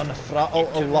down on the throttle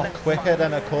a lot quicker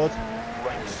than I could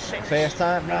right 6, first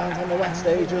time round on the wet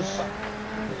stages.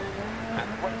 and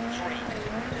right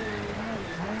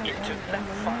 3, into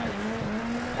left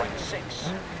 5, right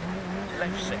 6,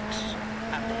 left 6,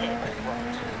 and hairpin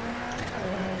right,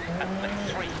 and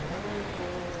left 3,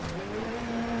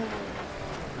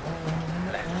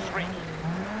 left 3,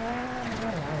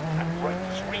 and right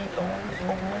 3 long,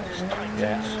 opens,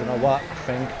 Yeah, tightens, you know what, I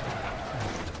think,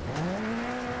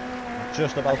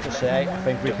 just about to say, I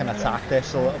think we can attack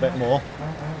this a little bit more.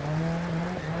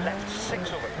 left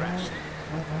 6 over crest,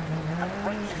 and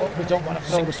right 4, But we don't want to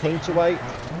throw the points away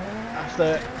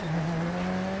after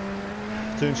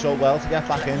doing so well to get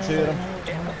back into them.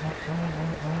 dip,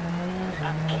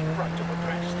 and keep right over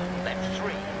crest, left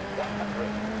 3,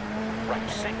 100, right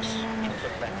 6, into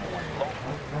left 1 long,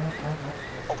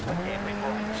 open hairpin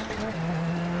right,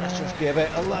 Let's just give it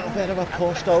a little bit of a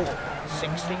push though.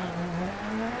 60,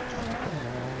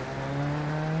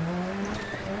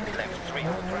 left 3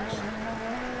 over crest,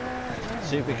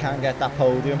 See if we can get that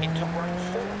podium. into right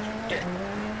 4 through dip,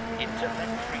 into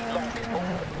left 3 long,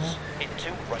 opens,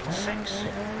 into right 6,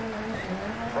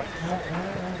 right 4,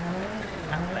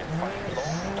 and left 5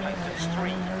 long, tightens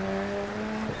 3,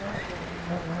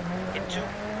 into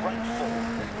right 4,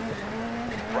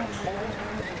 right 4,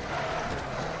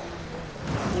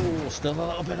 Ooh, still a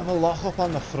little bit of a lock up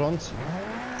on the front.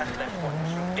 and left 1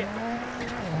 through dip,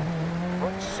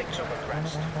 right 6 over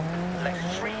crest,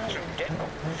 left 3 through dip,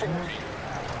 40,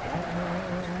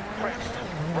 crest,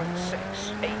 right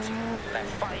 6, 80, left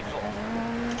 5 long.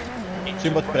 Into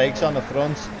Too much right brakes on the 1,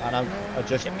 front, and I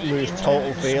just immediate lose to total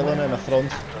left feeling in the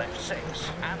front and left 6,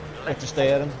 and with left the 4,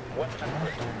 steering.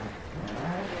 100.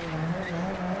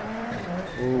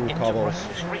 Ooh, Into cobbles.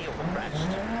 right 3 over crest.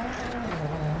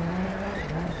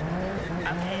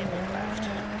 And hairpin left.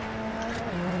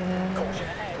 Caution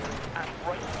ahead, and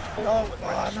right 4 No, over oh,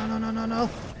 crest. no, no, no, no, no.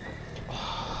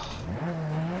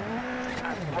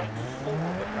 And right 4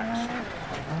 over crest.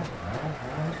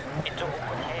 Into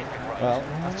open hairpin right. Well,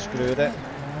 that screwed it.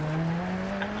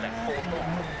 And left 4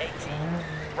 long, 80,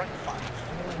 right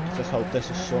 5. Just hope this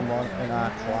is someone in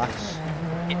our class.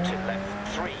 Into left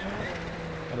 3.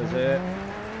 What is it?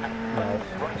 And No.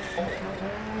 right 4.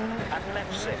 And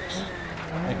left 6.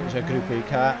 I think it was a Group E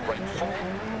car. Right 4.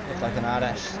 Looked like an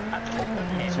RS And open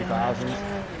hairpin 2000. left.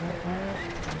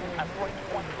 And right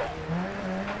 1 long.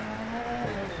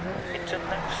 Into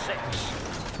left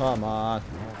 6. Come on.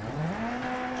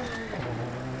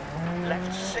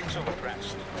 Left 6 over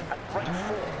crest. And right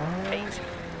 4, 80.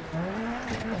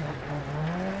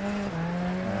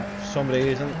 For some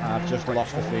reason, I've just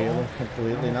lost the feeling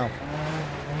completely now.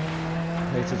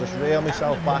 Need to just reel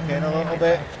myself back in a little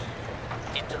bit.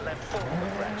 Into left 4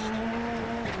 over crest.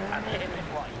 And hairpin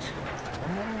right.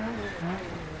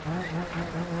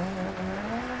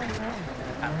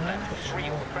 And left 3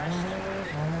 over crest.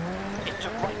 Into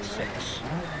right 6.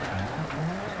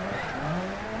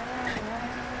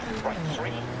 Right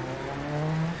 3.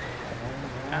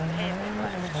 And hairpin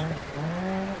left.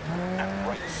 And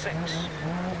right 6.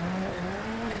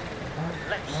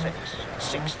 Left 6,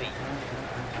 60.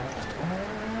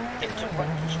 Into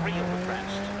right 3 over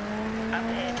crest. And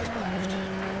hairpin left.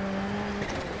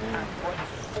 And right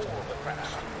 4 over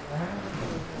crest.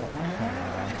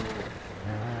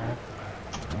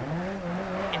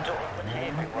 Into open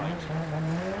hairpin right.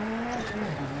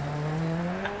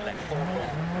 And left 4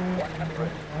 long,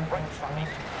 100, right 5.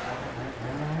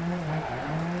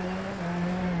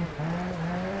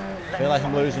 I feel like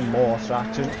I'm losing more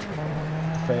traction the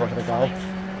further I go.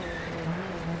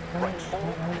 Right 4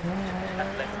 and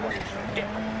left 1 through dip.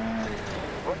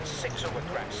 Right 6 over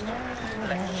crest.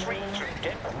 Left 3 through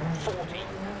dip, 40.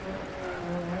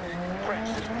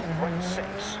 Crest, right 6,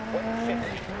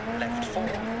 150. Left 4.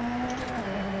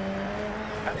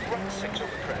 And right 6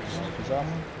 over crest. Is off.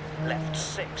 Left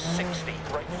 6, 60.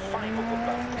 Right 5 over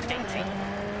bump, 80.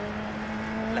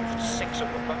 Left 6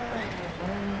 over bump.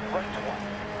 Right 1.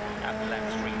 And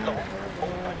left 3 long.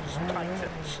 Opens,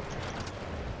 tightens.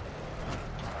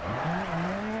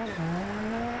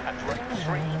 And right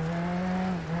 3.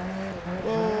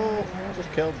 Oh,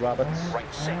 just killed rabbits.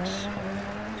 Right 6.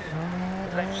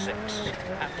 Left 6.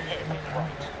 And hairpin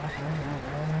right.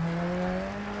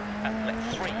 And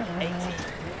left 3, 80.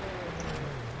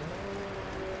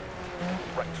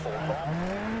 Right 4 long.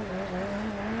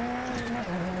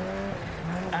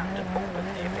 And open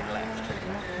hairpin left.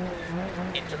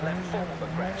 Into left 4 over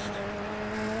crest.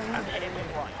 And hairpin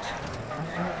right.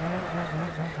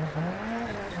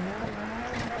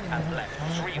 And left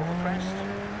 3 over crest.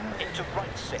 Into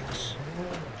right 6.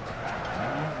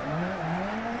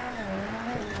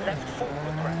 Left 4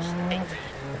 over crest, 80.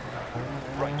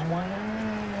 Right 1.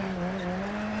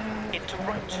 Into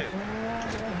right 2.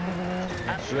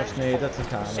 And Just left needed 4, to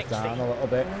calm it 60. down a little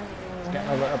bit. It's getting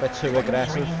a little bit too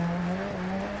aggressive,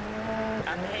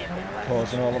 And hairpin left.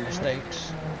 causing all the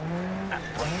mistakes. And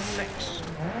right 6.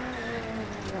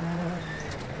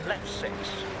 Left 6.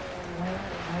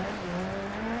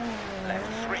 Left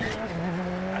 3.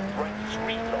 And right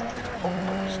 3 long.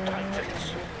 Opens, tightens.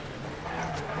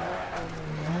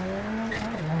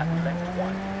 And left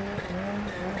 1.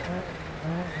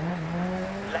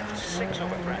 Left 6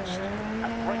 over crest.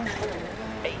 And right 4.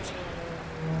 80.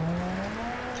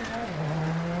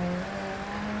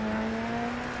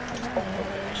 Open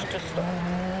finish to stop.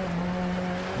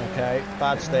 Okay,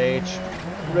 bad stage.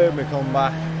 Ruined my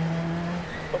comeback.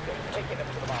 Okay, take it up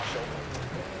to the marshal.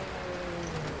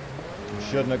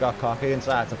 Shouldn't have got cocky and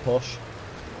started to push.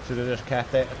 Should have just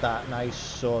kept it at that nice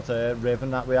sort of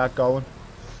rhythm that we had going.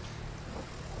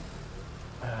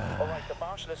 Alright, the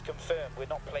marshal has confirmed we're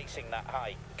not placing that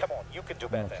high. Come on, you can do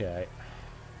better. Okay.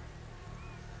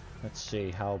 Let's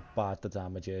see how bad the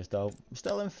damage is though. I'm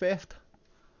still in 5th.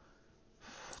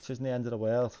 Which isn't the end of the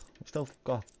world. We've still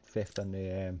got 5th on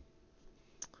the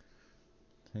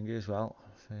thing as well.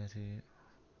 30.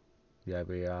 Yeah,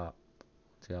 we are.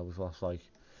 Yeah, we've lost like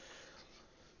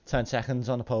 10 seconds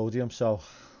on the podium, so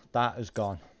that is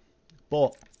gone.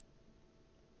 But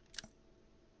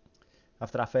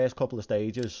after that first couple of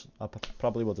stages, I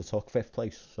probably would have took 5th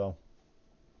place. So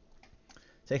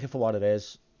take it for what it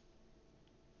is.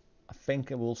 I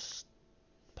think it will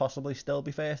possibly still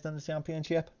be first in the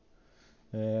championship.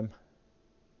 But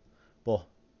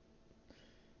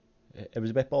it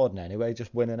was a bit boring anyway,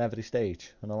 just winning every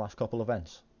stage in the last couple of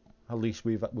events. At least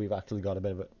we've actually got a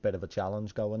bit of a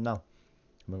challenge going now.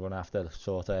 We're going to have to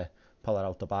sort of pull it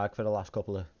out the bag for the last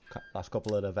couple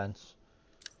of events.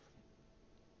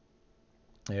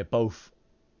 Both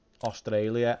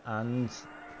Australia and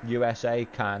USA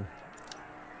can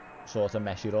sort of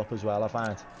mess you up as well, I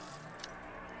find.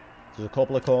 There's a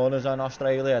couple of corners on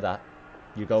Australia that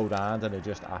you go round and they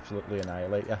just absolutely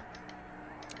annihilate you.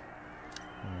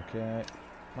 Okay,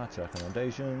 match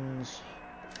recommendations.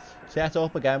 Set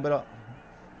up again, but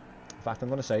in fact I'm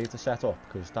going to say it's a set up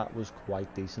because that was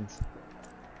quite decent.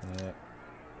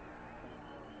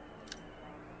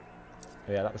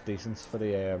 Yeah, that was decent for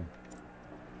the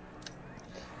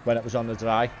when it was on the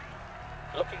dry.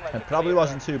 Like it probably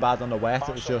wasn't too bad on the wet.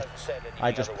 It was just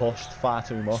I just pushed far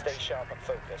too much,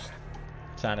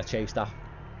 trying to chase that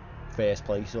first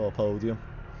place or podium,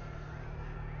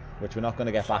 which we're not going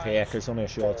to get back here because it's only a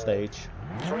short stage.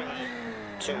 3,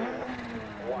 2,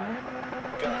 1,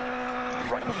 go.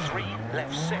 Right 3,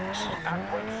 left 6, and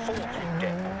right 4 through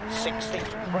dip. 60,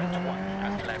 right 1,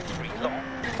 and left 3 long.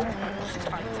 Opens,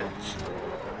 tightens.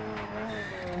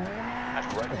 And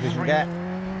right 3. Get...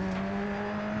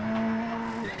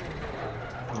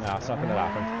 No, it's not going to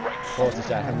happen. Right 40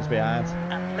 seconds behind.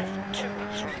 And left 2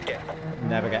 through dip.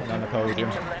 Never getting on the podium.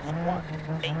 Into left 1,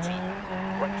 80.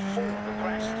 Right 4 the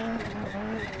crest.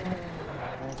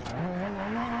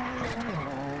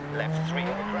 Left 3 on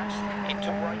the crest.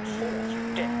 Into right 4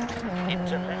 through dip.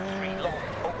 Into left 3 long.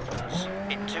 Opens.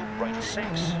 Into right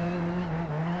 6.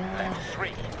 Left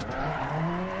 3.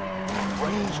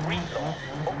 Right 3 long.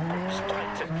 Opens.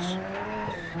 Tightens.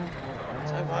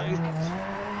 So right.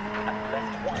 And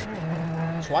left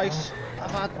 1. Twice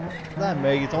I've had them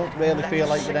where you don't really feel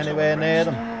like you're anywhere near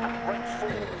them. And right 4,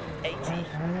 80.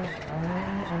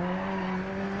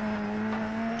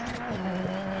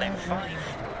 Left 5.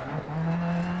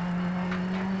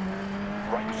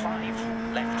 Right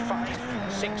 5, left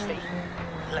 5, 60.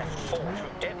 Left 4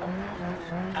 through dip.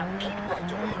 And keep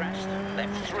right over crest.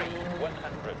 Left 3,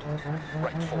 100.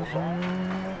 Right 4 long.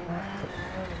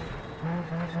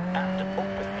 And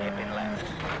open hairpin left.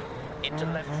 Into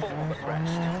left 4 over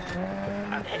crest.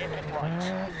 And hairpin right.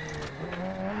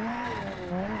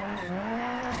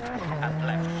 And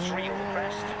left 3 over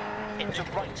crest. Into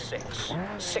right 6,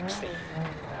 60.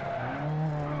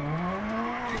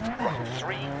 Right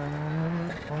 3.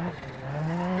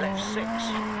 Left 6.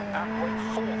 And right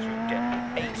 4 through dip.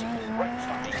 80. Right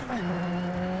 5.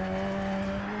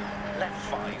 Left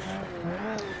 5.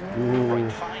 Ooh.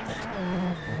 Right 5.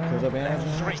 Could have been Left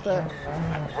 3. faster.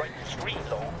 And right 3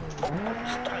 long.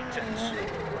 Opens, tightens.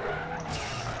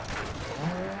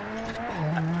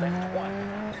 And left 1.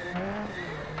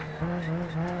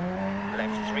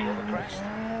 Left 3 over crest.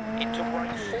 Into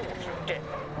right 4 through dip.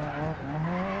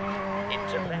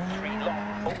 Into left 3 long.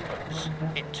 Opens.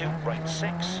 Into right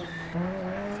 6.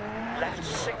 Left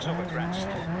 6 over crest.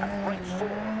 And right 4.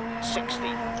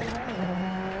 60.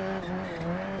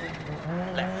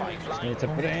 Left 5 line. Need to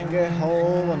bring it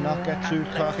home and not get too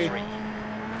And cocky. left 3.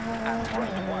 And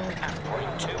right 1 and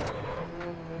right 2.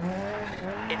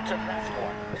 Into left 1.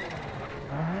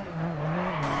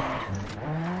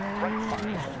 Right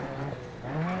 5.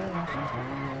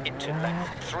 Into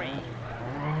left 3.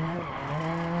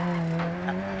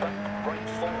 And bump right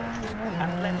 4.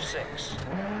 And left 6.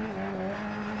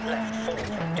 Left 4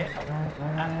 through dip.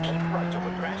 And keep right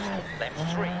over crest. Left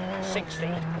 3, 60.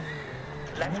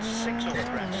 Left 6 over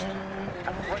crest.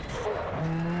 And right 4.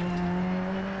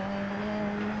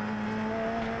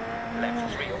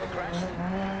 Left 3 over crest.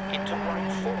 Into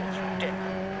right 4 through dip.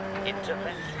 Into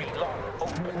left 3 long.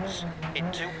 Opens.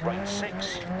 Into right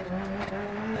 6.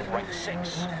 Right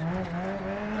 6.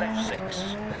 Left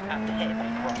 6. And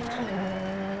hairpin right.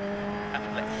 And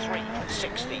left 3,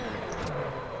 60.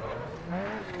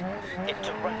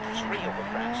 Into right 3 over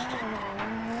crest.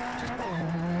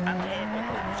 And hairpin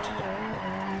left.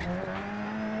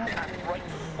 And right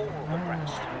 4 over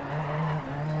crest.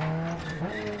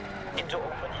 Into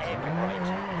open hairpin right.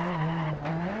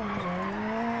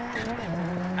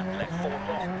 And left 4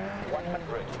 long,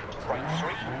 100. Right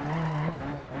 3.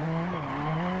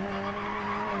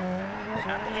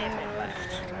 And hairpin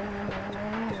left.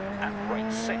 And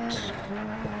right 6.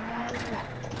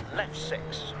 Left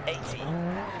 6, 80.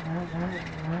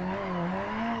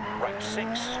 Right 6,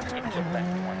 into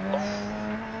left 1 long.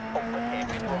 Open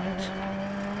hairpin right.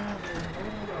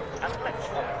 And left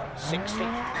 4, 60.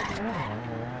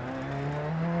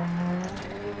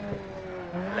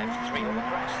 Left 3 over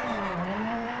crest.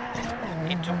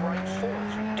 into right 4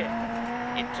 through dip,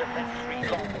 into left 3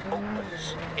 long,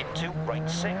 opens, into right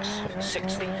 6,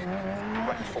 60,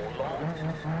 right 4 long,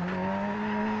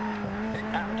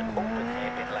 and open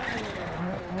hairpin left,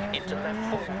 into left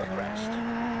 4 over crest,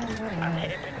 and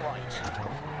hairpin right,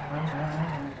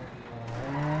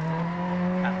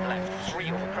 and left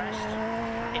 3 over crest,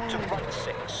 into right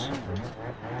 6,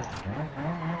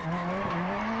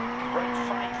 right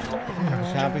 5 long,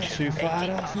 crest Can't be junction, too far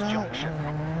 80 off past now. junction.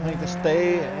 I think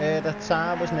the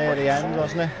time was near the end,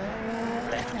 wasn't it?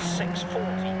 Left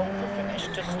 640 over finish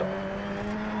to stop.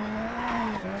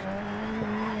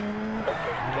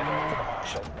 Okay, get on to the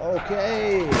marshal.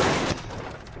 Okay.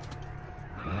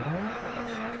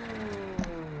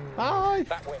 Bye.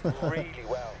 That went really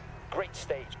well. Great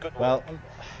stage, good Well, work.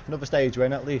 another stage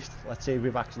win at least. Let's see if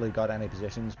we've actually got any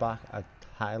positions back. I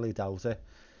highly doubt it.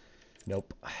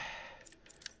 Nope.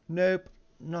 Nope.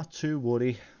 Not too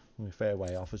worried. We're a fair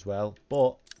way off as well.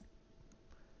 But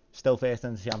still first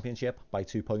in the championship by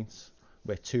 2 points.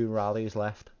 With 2 rallies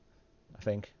left, I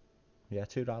think. Yeah,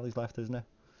 2 rallies left, isn't it?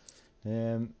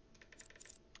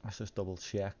 Let's just double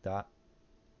check that.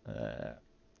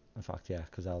 In fact, yeah,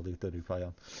 because I'll leave the replay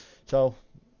on. So,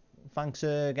 thanks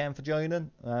again for joining,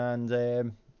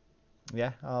 and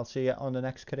yeah, I'll see you on the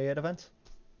next career event.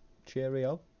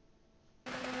 Cheerio.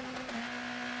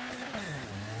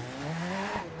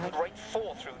 Right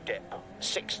 4 through dip,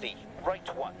 60,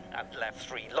 right 1 and left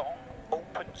 3 long,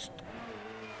 opens.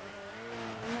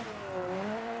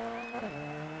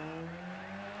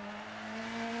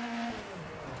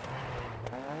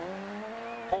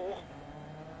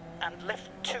 And left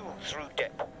 2 through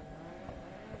dip,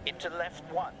 into left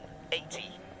 1,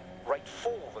 80, right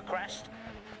 4 over crest,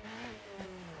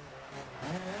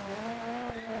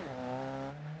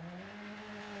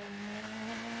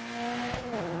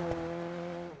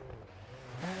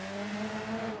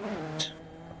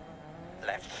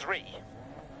 left 3,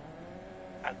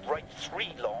 and right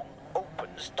 3 long,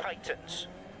 opens, tightens.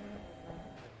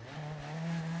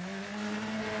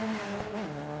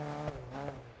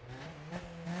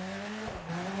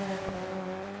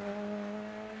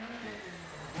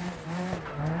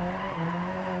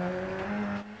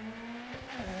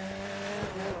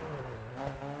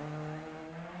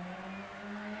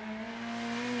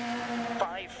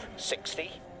 Five,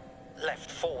 60, left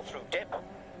 4 through dip,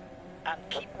 and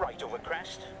keep right over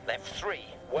crest, left 3,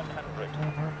 100,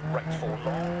 right 4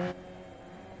 long,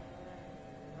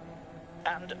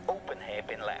 and open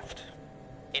hairpin left,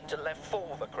 into left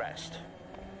 4 over crest,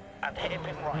 and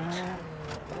hairpin right,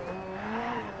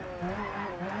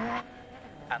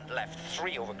 and left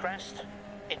 3 over crest,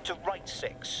 into right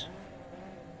 6,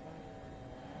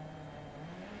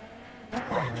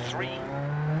 right 3,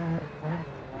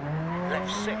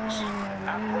 left 6,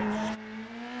 and right 4.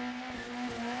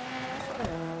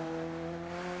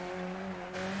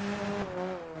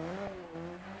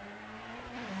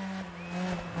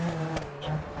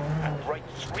 And right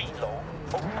 3 long,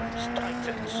 opens,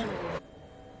 tightens.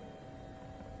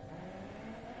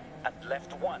 And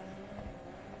left 1.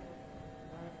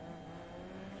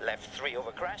 Left 3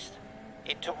 over crest,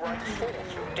 into right 4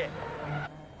 through dip.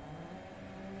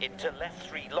 Into left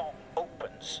 3 long,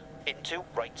 opens, into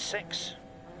right 6.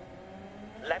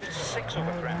 Left 6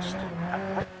 over crest,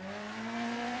 and right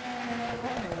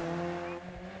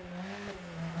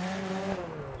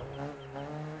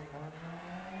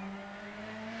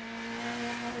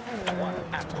 1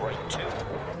 and right 2.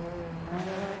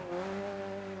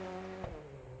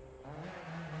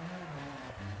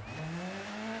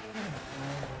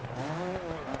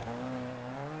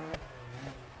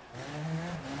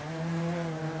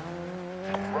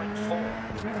 Right 4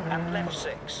 and left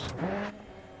 6.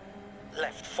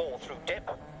 Left 4 through dip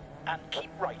and keep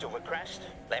right over crest.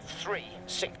 Left 3,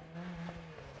 6.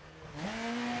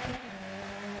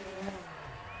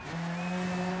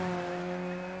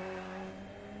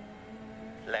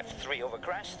 Left 3 over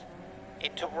crest,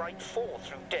 into right 4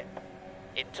 through dip,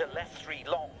 into left 3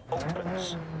 long,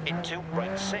 opens, into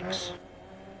right 6,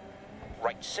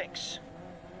 right 6,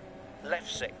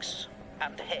 left 6,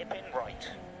 and hairpin right,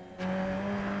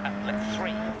 and left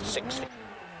 3, 60.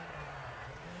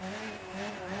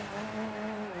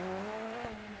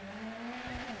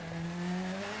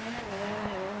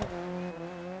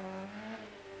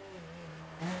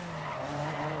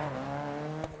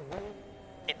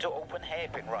 Into open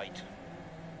hairpin right,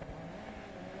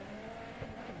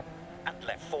 and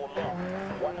left 4 long,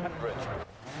 100.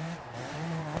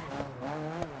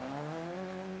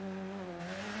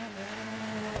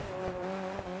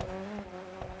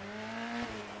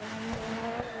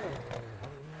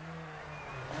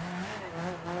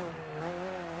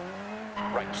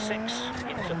 Right right 6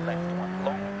 into left 1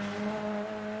 long.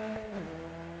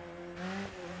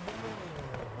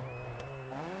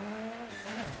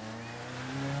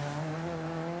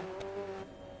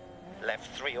 Left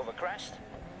 3 over crest.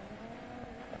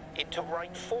 Into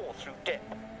right 4 through dip.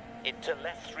 Into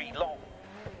left 3 long.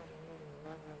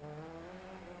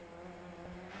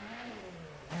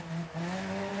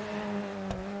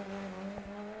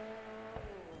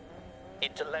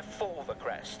 Into left 4 over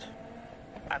crest.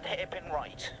 And hairpin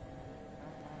right.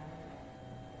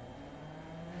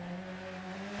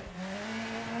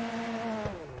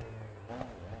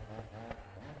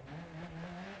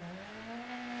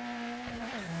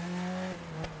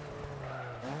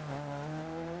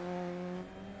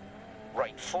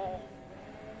 Right 4,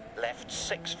 left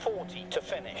 640 to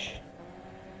finish.